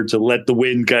easier to let the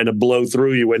wind kind of blow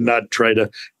through you and not try to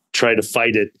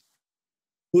fight it.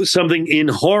 Something in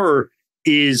horror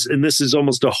is, and this is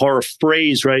almost a horror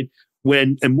phrase, right?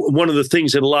 And one of the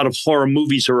things that a lot of horror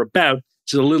movies are about,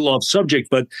 it's a little off subject,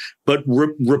 but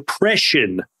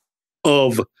repression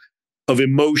of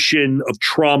emotion, of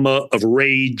trauma, of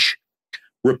rage,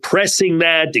 repressing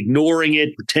that, ignoring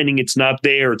it, pretending it's not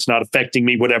there, it's not affecting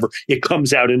me, whatever. It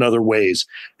comes out in other ways.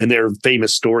 And there are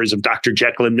famous stories of Dr.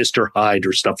 Jekyll and Mr. Hyde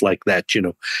or stuff like that,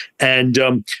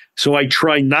 And so I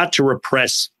try not to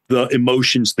repress the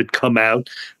emotions that come out.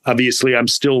 Obviously, I'm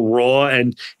still raw.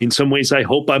 And in some ways, I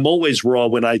hope I'm always raw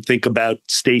when I think about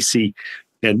Stacy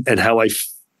and how I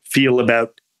feel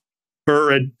about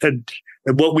her and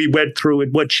what we went through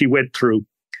and what she went through.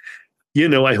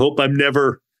 I hope I'm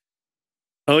never,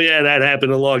 oh yeah, that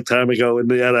happened a long time ago, and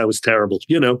yeah, that was terrible.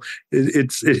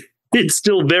 It's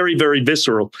still very, very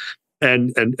visceral,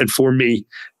 and for me,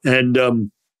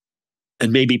 and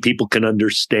maybe people can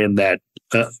understand that.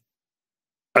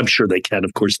 I'm sure they can.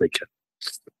 Of course, they can.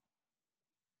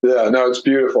 Yeah, no, it's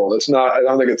beautiful. It's not. I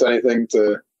don't think it's anything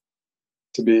to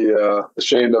be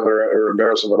ashamed of or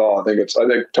embarrassed of at all. I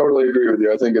totally agree with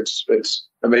you. I think it's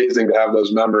amazing to have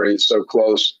those memories so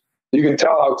close. You can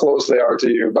tell how close they are to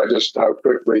you by just how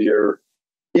quickly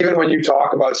even when you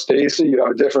talk about Stacy, you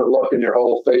have a different look in your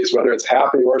whole face, whether it's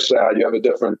happy or sad, you have a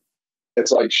different,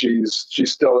 it's like she's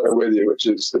still there with you,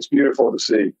 it's beautiful to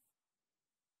see.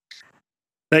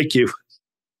 Thank you.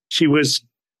 She was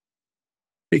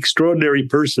an extraordinary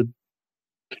person.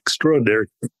 Extraordinary.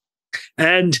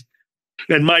 And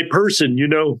my person,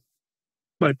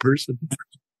 my person.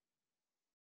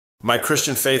 My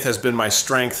Christian faith has been my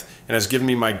strength and has given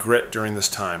me my grit during this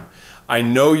time. I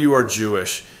know you are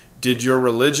Jewish. Did your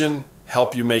religion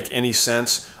help you make any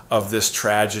sense of this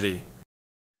tragedy?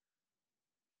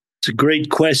 It's a great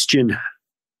question.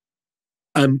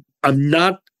 I'm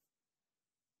not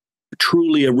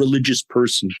truly a religious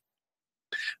person.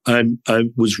 I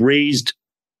was raised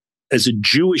as a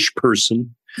Jewish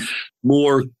person,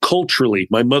 more culturally.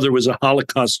 My mother was a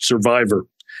Holocaust survivor.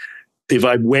 If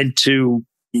I went to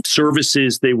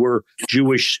services, they were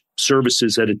Jewish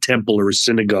services at a temple or a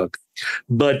synagogue.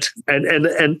 But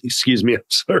and excuse me, I'm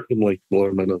sorry, I'm like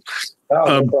blowing my nose.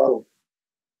 No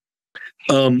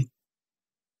problem.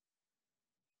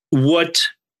 What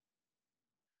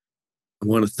I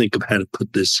want to think of how to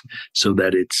put this so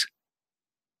that it's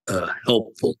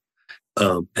helpful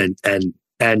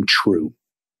and true.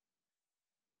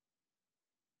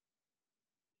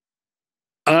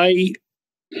 I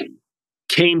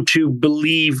came to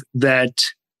believe that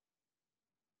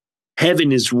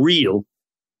heaven is real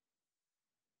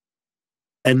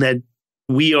and that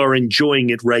we are enjoying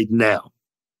it right now.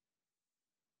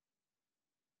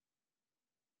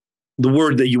 The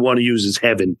word that you want to use is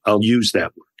heaven. I'll use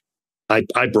that word.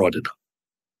 I brought it up.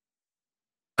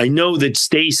 I know that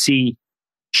Stacy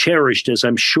cherished, as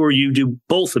I'm sure you do,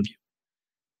 both of you,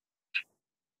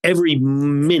 every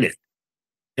minute,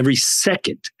 every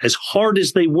second, as hard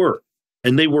as they were,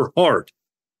 and they were hard.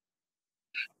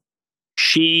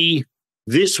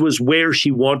 this was where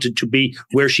she wanted to be,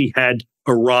 where she had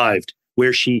arrived,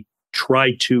 where she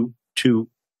tried to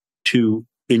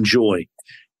enjoy,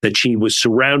 that she was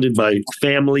surrounded by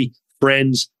family,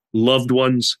 friends, loved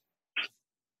ones,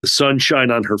 the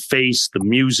sunshine on her face, the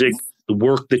music, the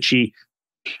work that she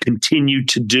continued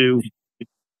to do,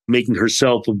 making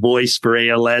herself a voice for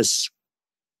ALS.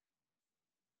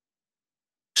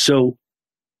 So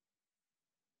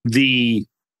the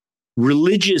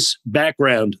religious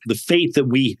background, the faith that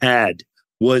we had,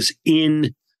 was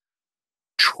in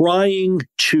trying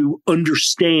to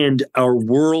understand our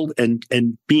world and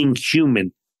being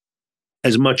human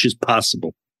as much as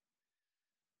possible.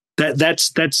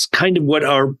 That's kind of what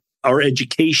our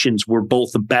educations were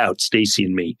both about, Stacy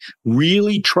and me,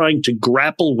 really trying to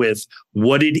grapple with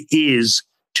what it is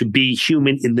to be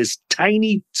human in this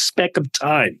tiny speck of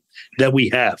time that we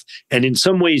have. And in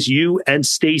some ways, you and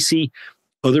Stacy,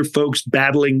 other folks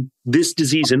battling this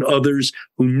disease and others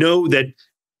who know that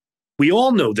we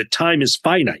all know that time is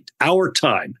finite. Our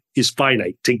time is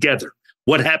finite together.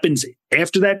 What happens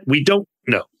after that, we don't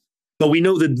know. But we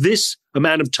know that this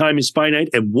amount of time is finite,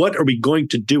 and what are we going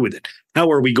to do with it?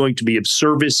 How are we going to be of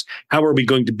service? How are we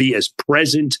going to be as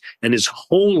present and as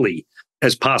holy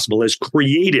as possible, as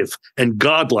creative and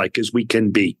godlike as we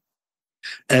can be?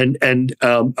 And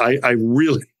I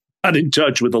really got in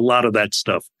touch with a lot of that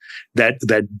stuff.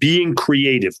 That being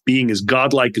creative, being as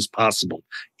godlike as possible,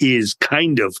 is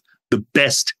kind of the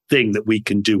best thing that we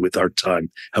can do with our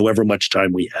time, however much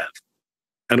time we have.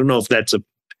 I don't know if that's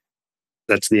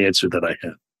the answer that I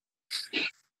have.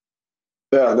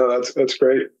 Yeah, no, that's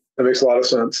great. That makes a lot of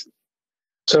sense.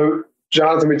 So,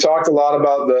 Jonathan, we talked a lot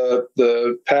about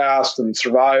the past and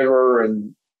Survivor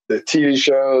and the TV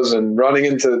shows and running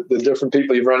into the different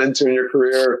people you've run into in your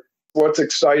career. What's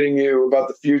exciting you about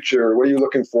the future? What are you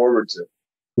looking forward to?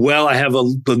 Well, I have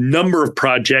a number of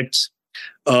projects,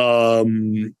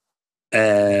 and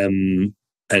I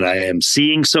am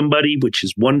seeing somebody, which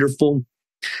is wonderful.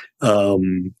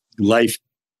 Life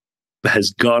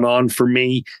has gone on for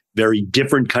me. Very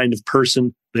different kind of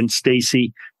person than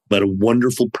Stacy, but a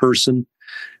wonderful person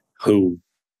who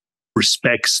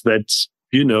respects that.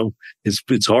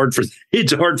 It's hard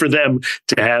for them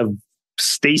to have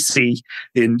Stacy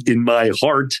in my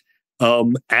heart,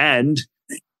 and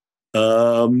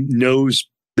knows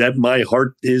that my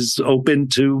heart is open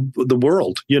to the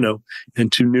world,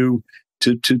 and to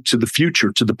the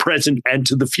future, to the present, and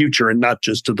to the future, and not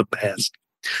just to the past.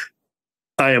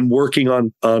 I am working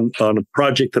on a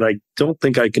project that I don't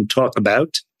think I can talk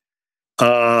about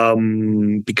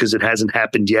because it hasn't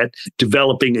happened yet.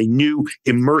 Developing a new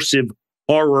immersive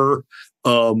horror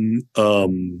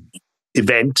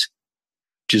event,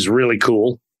 which is really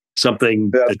cool.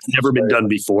 Something that's never been done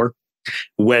before.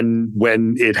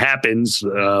 When it happens,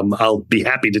 I'll be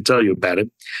happy to tell you about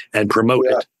it and promote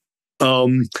it.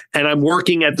 And I'm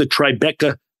working at the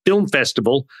Tribeca Film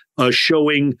Festival,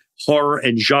 showing horror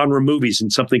and genre movies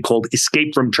in something called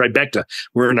Escape from Tribeca.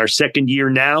 We're in our second year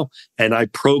now, and I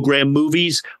program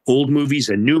movies, old movies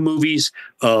and new movies,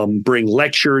 bring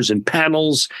lectures and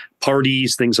panels,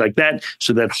 parties, things like that,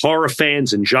 so that horror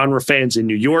fans and genre fans in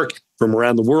New York from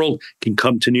around the world can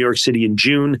come to New York City in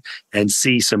June and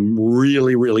see some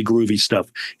really, really groovy stuff.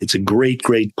 It's a great,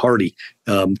 great party,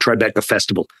 Tribeca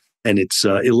Festival. And it's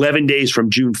 11 days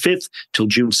from June 5th till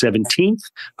June 17th.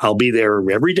 I'll be there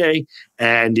every day.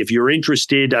 And if you're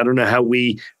interested, I don't know how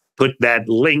we put that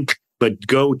link, but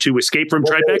go to Escape from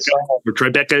Tribeca or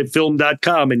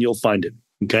TribecaFilm.com and you'll find it.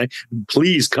 Okay.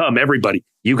 Please come, everybody.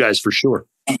 You guys for sure.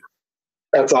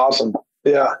 That's awesome.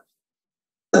 Yeah.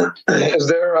 Is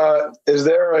there a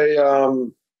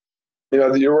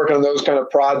you're working on those kind of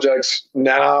projects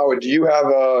now? Do you have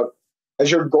has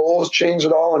your goals changed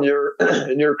at all in your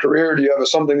career? Do you have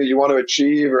something that you want to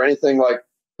achieve or anything, like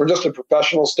from just a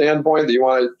professional standpoint, that you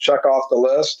want to check off the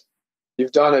list?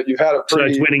 You've done it. You've had a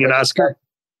pretty... Besides winning an Oscar?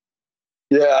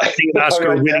 Yeah. Winning an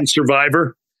Oscar, winning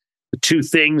Survivor. The two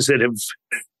things that have...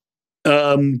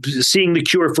 seeing the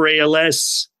cure for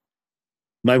ALS.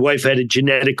 My wife had a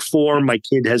genetic form. My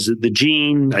kid has the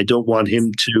gene. I don't want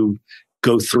him to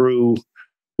go through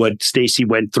what Stacy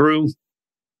went through.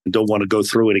 I don't want to go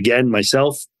through it again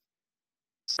myself.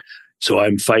 So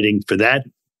I'm fighting for that.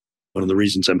 One of the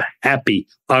reasons I'm happy,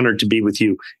 honored to be with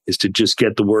you, is to just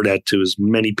get the word out to as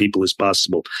many people as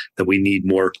possible that we need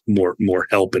more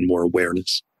help and more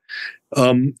awareness.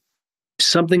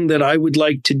 Something that I would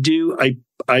like to do,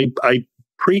 I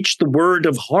preach the word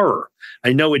of horror.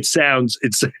 I know it's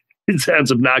It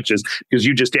sounds obnoxious because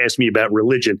you just asked me about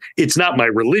religion. It's not my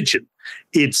religion.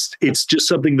 It's just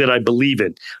something that I believe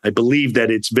in. I believe that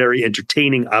it's very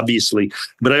entertaining, obviously,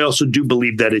 but I also do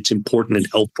believe that it's important and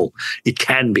helpful. It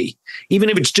can be, even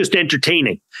if it's just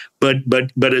entertaining. But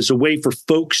as a way for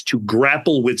folks to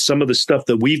grapple with some of the stuff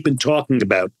that we've been talking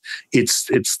about, it's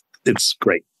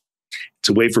great. It's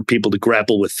a way for people to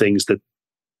grapple with things that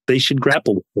they should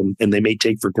grapple with them and they may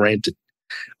take for granted.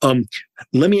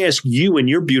 Let me ask you and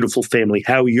your beautiful family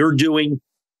how you're doing,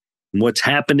 what's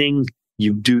happening.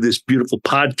 You do this beautiful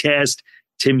podcast.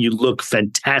 Tim, you look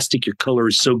fantastic. Your color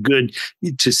is so good.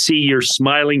 To see your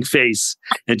smiling face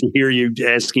and to hear you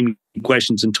asking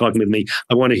questions and talking with me,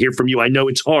 I want to hear from you. I know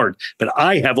it's hard, but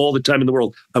I have all the time in the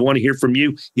world. I want to hear from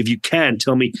you. If you can,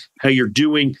 tell me how you're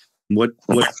doing,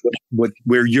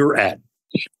 where you're at.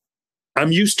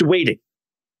 I'm used to waiting.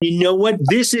 You know what?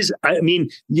 This is, I mean,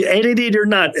 you edit it or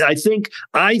not. I think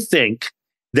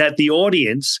that the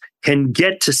audience can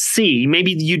get to see,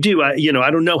 maybe you do, I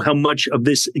don't know how much of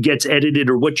this gets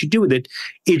edited or what you do with it.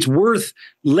 It's worth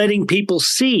letting people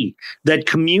see that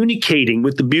communicating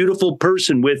with the beautiful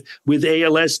person with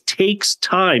ALS takes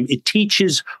time. It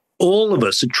teaches all of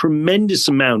us a tremendous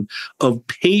amount of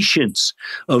patience,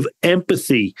 of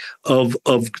empathy, of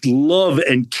love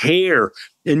and care.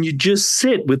 And you just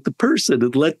sit with the person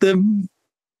and let them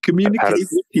communicate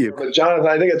with you. But Jonathan,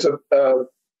 I think it's a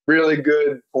really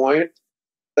good point.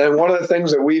 And one of the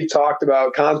things that we've talked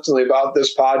about constantly about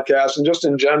this podcast and just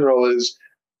in general is,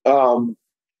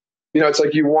 it's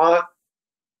like you want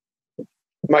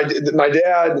my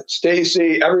dad,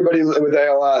 Stacy, everybody with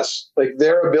ALS, like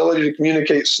their ability to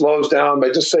communicate slows down by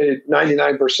just say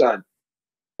 99%.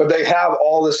 But they have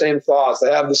all the same thoughts.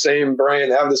 They have the same brain.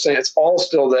 They have the same, it's all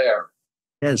still there.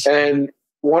 Yes. And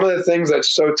one of the things that's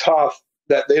so tough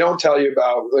that they don't tell you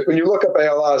about, like when you look up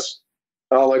ALS,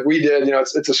 like we did,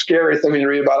 it's a scary thing when you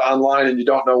read about it online and you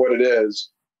don't know what it is.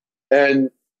 And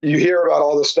you hear about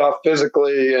all this stuff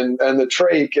physically and the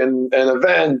trach and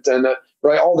event and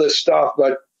right, all this stuff.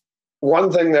 But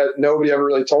one thing that nobody ever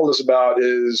really told us about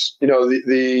is,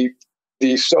 the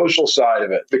social side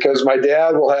of it, because my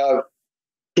dad will have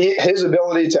his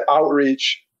ability to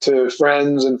outreach to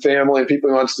friends and family and people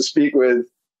he wants to speak with.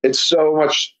 It's so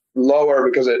much lower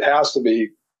because it has to be.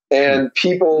 And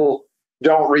people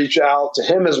don't reach out to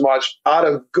him as much out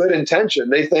of good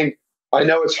intention. They think, I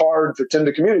know it's hard for Tim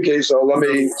to communicate, so let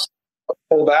me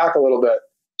pull back a little bit.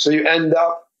 So you end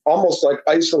up almost like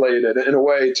isolated in a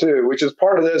way too, which is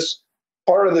part of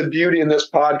the beauty in this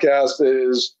podcast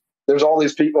is there's all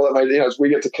these people that we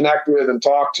get to connect with and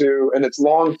talk to, and it's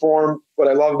long form. What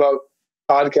I love about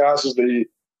podcasts is the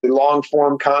long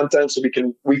form content, so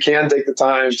we can take the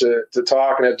time to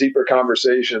talk and have deeper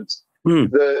conversations.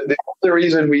 The only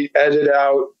reason we edit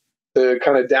out the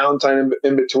kind of downtime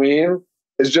in between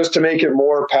is just to make it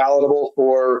more palatable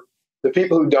for the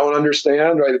people who don't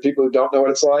understand, right? The people who don't know what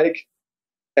it's like.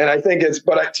 And I think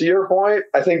but to your point,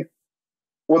 I think,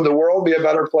 would the world be a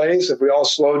better place if we all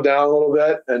slowed down a little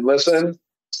bit and listened?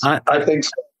 I think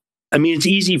so. I mean, it's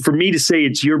easy for me to say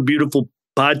it's your beautiful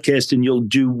podcast and you'll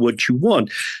do what you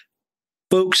want.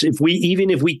 Folks, even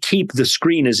if we keep the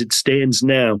screen as it stands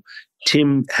now,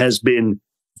 Tim has been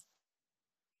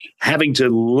having to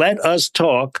let us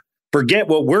talk, forget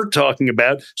what we're talking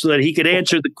about so that he could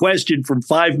answer the question from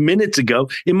 5 minutes ago.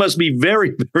 It must be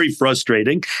very, very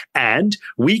frustrating. And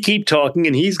we keep talking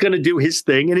and he's going to do his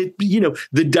thing. And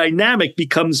the dynamic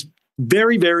becomes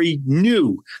very, very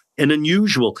new and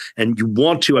unusual. And you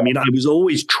want to, I was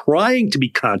always trying to be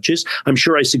conscious. I'm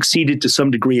sure I succeeded to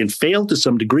some degree and failed to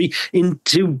some degree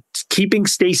into keeping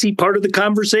Stacy part of the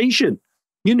conversation.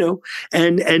 And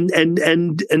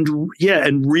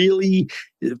really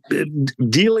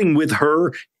dealing with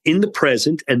her in the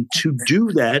present. And to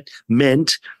do that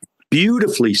meant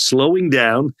beautifully slowing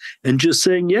down and just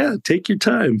saying, yeah, take your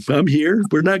time. I'm here.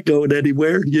 We're not going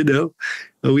anywhere.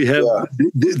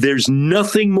 There's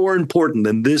nothing more important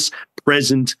than this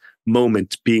present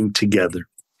moment being together.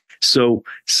 So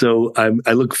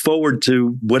I look forward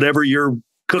to whatever you're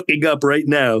cooking up right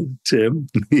now, Tim.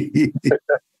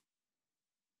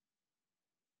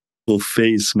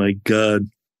 Face, my God,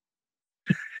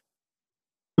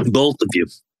 both of you,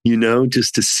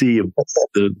 just to see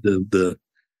the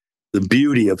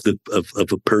beauty of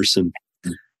a person,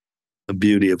 the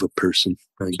beauty of a person.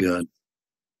 My God,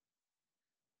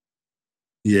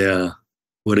 yeah,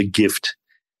 what a gift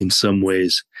in some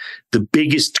ways. The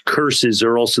biggest curses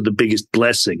are also the biggest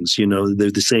blessings.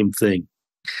 They're the same thing,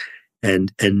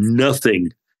 and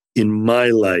nothing in my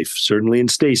life, certainly in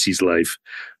Stacy's life,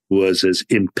 was as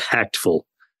impactful,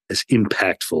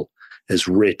 as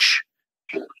rich,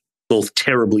 both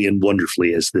terribly and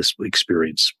wonderfully as this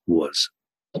experience was.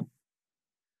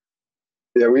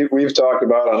 Yeah, we've talked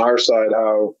about on our side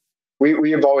how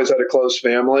we've always had a close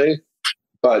family,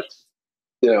 but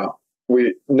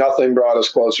nothing brought us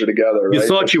closer together. You right?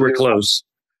 thought you were close.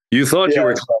 You thought you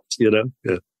were close,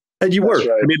 Yeah. And you were. Right.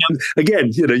 I mean,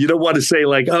 again, you don't want to say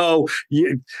like, oh,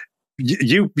 you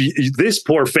this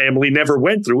poor family never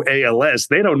went through ALS.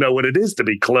 They don't know what it is to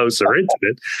be close or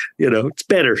intimate. It's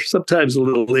better. Sometimes a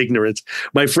little ignorance.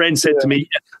 My friend said to me,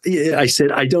 I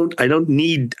said, I don't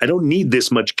need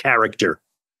this much character.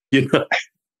 He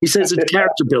says it's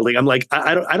character building. I'm like,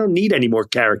 I don't need any more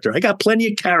character. I got plenty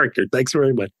of character. Thanks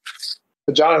very much.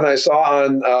 Jonathan, I saw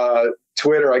on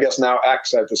Twitter, I guess now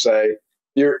X, I have to say,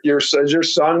 is your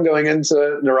son going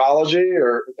into neurology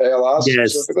or ALS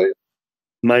specifically?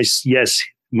 My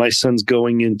son's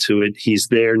going into it. He's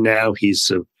there now.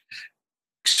 He's an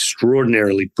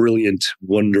extraordinarily brilliant,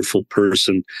 wonderful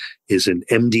person. Is an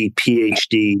MD,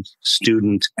 PhD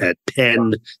student at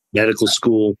Penn Medical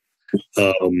School,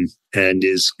 and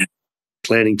is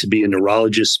planning to be a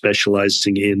neurologist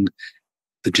specializing in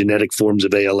the genetic forms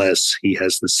of ALS. He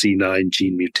has the C9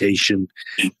 gene mutation,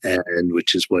 and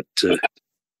which is what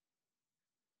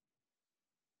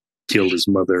killed his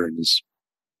mother and his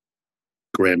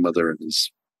grandmother and his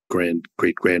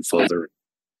great-grandfather.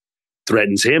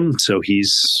 Threatens him, so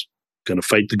he's going to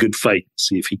fight the good fight,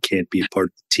 see if he can't be a part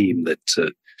of the team that...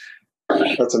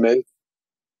 That's amazing.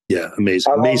 Yeah,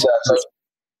 amazing. I love amazing. that.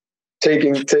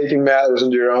 Taking matters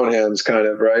into your own hands, kind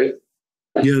of, right?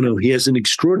 He has an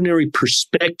extraordinary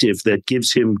perspective that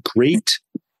gives him great...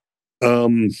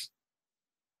 sure,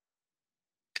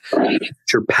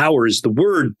 power is the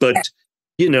word, but...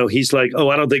 he's like, oh,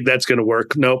 I don't think that's going to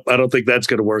work. Nope, I don't think that's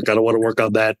going to work. I don't want to work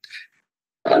on that.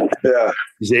 Yeah.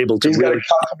 He's able to. He's got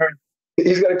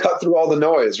to cut through all the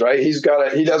noise, right? It's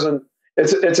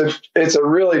a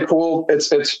really cool,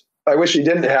 I wish he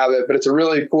didn't have it, but it's a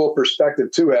really cool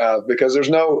perspective to have because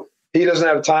he doesn't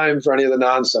have time for any of the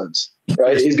nonsense,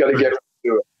 right? He's got to get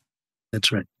to it.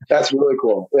 That's right. That's really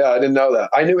cool. Yeah. I didn't know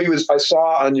that. I knew I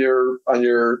saw on your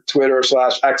Twitter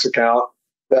 /X account,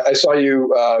 I saw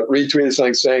you retweeted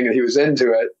something saying that he was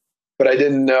into it, but I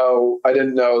didn't know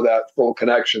that full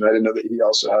connection. I didn't know that he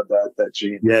also had that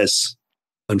gene. Yes,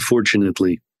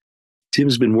 unfortunately,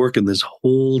 Tim's been working this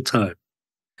whole time,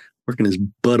 working his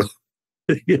butt off,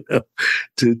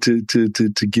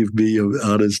 to give me an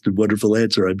honest and wonderful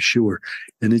answer, I'm sure.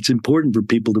 And it's important for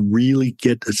people to really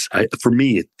get this. For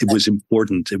me, it was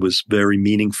important. It was very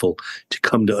meaningful to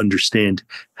come to understand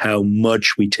how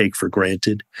much we take for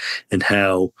granted and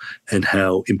how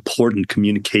important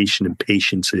communication and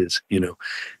patience is, that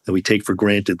we take for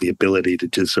granted the ability to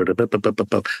just sort of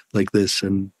like this.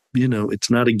 And, it's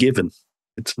not a given.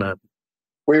 It's not.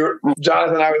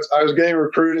 Jonathan, I was getting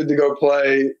recruited to go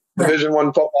play Division I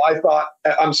football. I thought,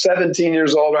 I'm 17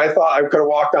 years old. I thought I could have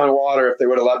walked on water if they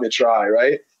would have let me try,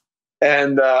 right?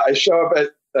 And I show up at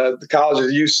the college of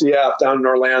UCF down in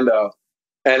Orlando,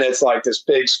 and it's like this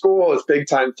big school, it's big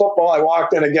time football. I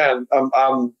walked in again,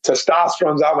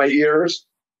 testosterone's out my ears,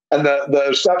 and the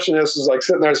receptionist is like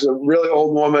sitting there. She's a really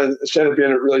old woman. She ended up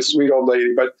being a really sweet old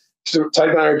lady, but she's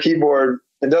typing on her keyboard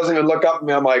and doesn't even look up at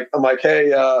me. I'm like,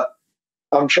 hey,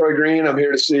 I'm Troy Green. I'm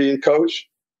here to see Coach.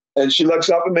 And she looks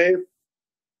up at me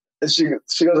and she goes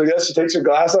like this. She takes her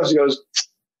glasses off. She goes,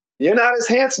 "You're not as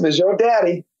handsome as your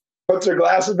daddy." Puts her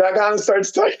glasses back on and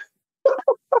starts typing.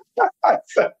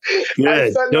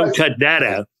 Good. Don't cut that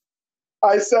out.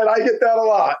 I said, I get that a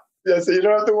lot. Yeah, so you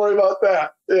don't have to worry about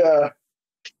that. Yeah.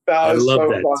 I love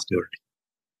that story.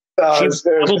 She was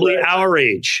probably our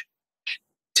age.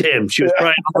 Tim, she was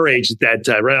probably our age at that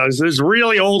time, right? I was this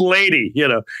really old lady,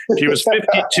 She was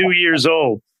 52 years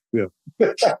old. Yeah.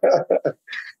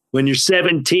 When you're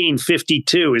 17,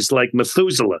 52 is like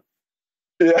Methuselah.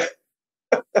 Yeah.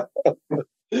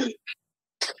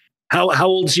 How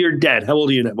old's your dad? How old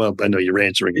are you now? Well, I know you're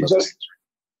answering.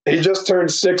 He just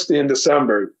turned 60 in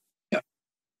December. Yeah.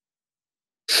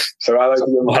 So I like to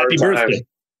give him a hard time. Birthday.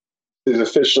 He's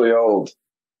officially old.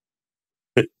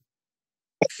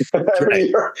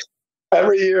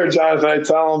 Every year, Jonathan, I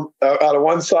tell him, out of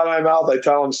one side of my mouth, I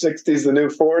tell him 60 is the new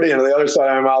 40, and on the other side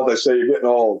of my mouth, I say you're getting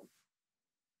old.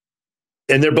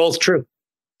 And they're both true.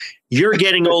 You're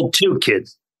getting old too,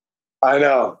 kids. I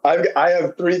know. I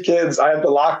have 3 kids. I have to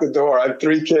lock the door. I have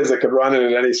 3 kids that could run in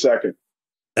at any second.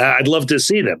 I'd love to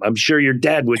see them. I'm sure your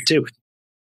dad would too.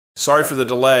 Sorry for the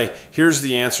delay. Here's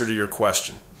the answer to your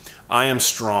question. I am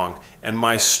strong, and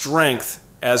my strength,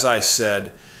 as I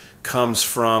said, comes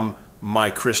from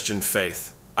my Christian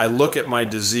faith. I look at my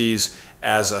disease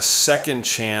as a second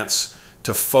chance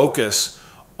to focus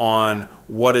on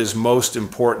what is most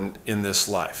important in this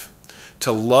life.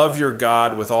 To love your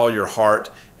God with all your heart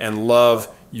and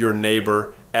love your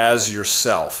neighbor as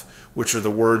yourself, which are the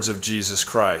words of Jesus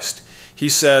Christ. He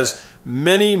says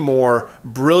many more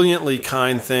brilliantly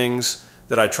kind things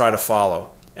that I try to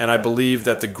follow. And I believe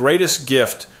that the greatest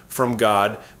gift from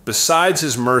God, besides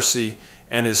his mercy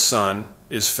and his Son,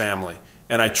 is family.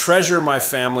 And I treasure my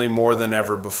family more than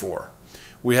ever before.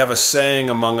 We have a saying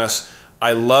among us,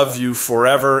 I love you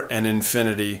forever and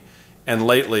infinity. And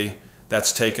lately,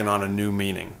 that's taken on a new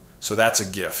meaning. So that's a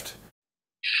gift.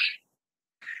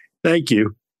 Thank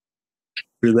you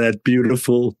for that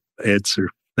beautiful answer.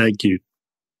 Thank you.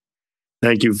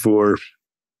 Thank you for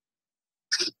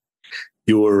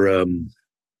your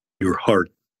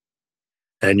heart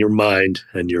and your mind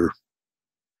and your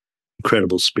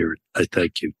incredible spirit. I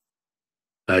thank you.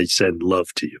 I send love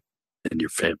to you and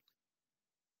your family.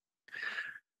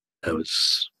 That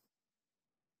was...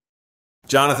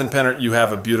 Jonathan Pennert, you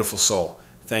have a beautiful soul.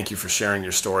 Thank you for sharing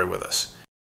your story with us.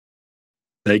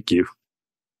 Thank you.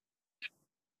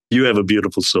 You have a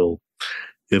beautiful soul.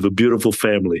 You have a beautiful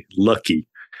family. Lucky.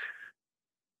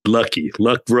 Luck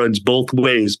runs both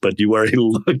ways, but you are a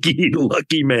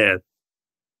lucky man.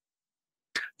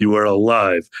 You are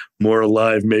alive, more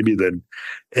alive maybe than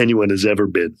anyone has ever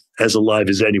been, as alive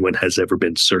as anyone has ever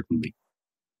been, certainly.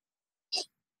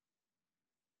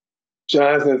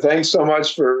 Jonathan, thanks so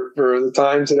much for the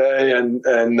time today and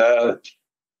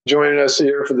joining us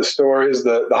here for the stories,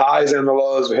 the highs and the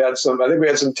lows. I think we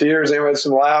had some tears and we had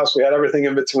some laughs. We had everything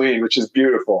in between, which is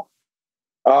beautiful.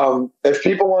 If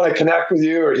people want to connect with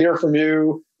you or hear from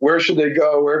you, where should they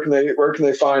go? Where can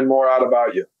they find more out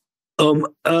about you?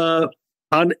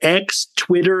 On X,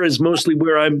 Twitter is mostly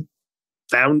where I'm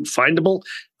findable.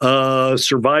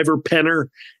 Survivor Penner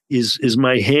is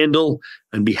my handle.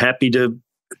 I'd be happy to,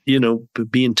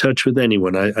 be in touch with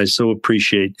anyone. I so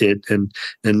appreciate it and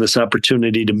this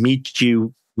opportunity to meet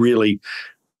you really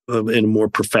in a more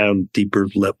profound, deeper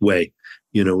way.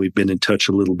 We've been in touch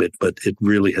a little bit, but it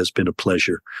really has been a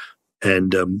pleasure.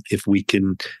 And if we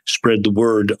can spread the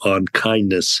word on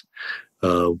kindness,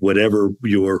 whatever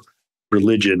your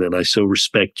religion, and I so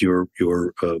respect your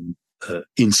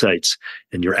insights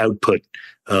and your output,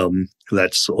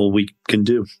 that's all we can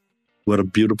do. What a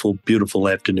beautiful, beautiful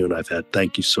afternoon I've had.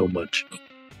 Thank you so much.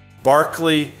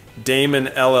 Barclay Damon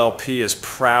LLP is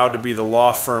proud to be the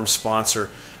law firm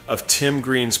sponsor of Tim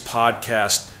Green's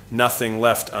podcast, Nothing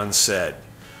Left Unsaid.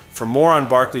 For more on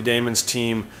Barclay Damon's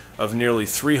team of nearly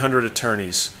 300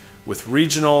 attorneys with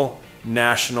regional,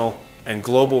 national, and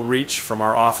global reach from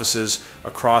our offices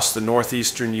across the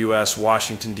northeastern U.S.,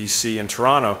 Washington, D.C., and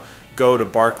Toronto, go to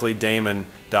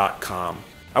barclaydamon.com.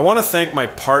 I want to thank my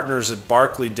partners at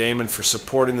Barclay Damon for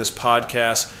supporting this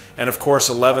podcast, and of course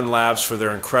 11 Labs for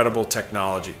their incredible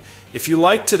technology. If you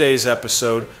liked today's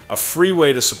episode, a free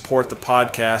way to support the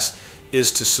podcast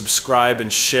is to subscribe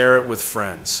and share it with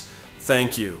friends.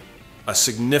 Thank you. A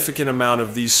significant amount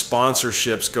of these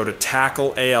sponsorships go to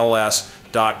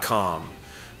tackleals.com.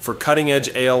 For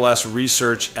cutting-edge ALS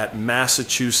research at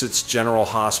Massachusetts General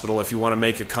Hospital, if you want to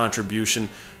make a contribution,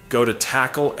 go to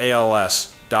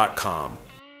tackleals.com.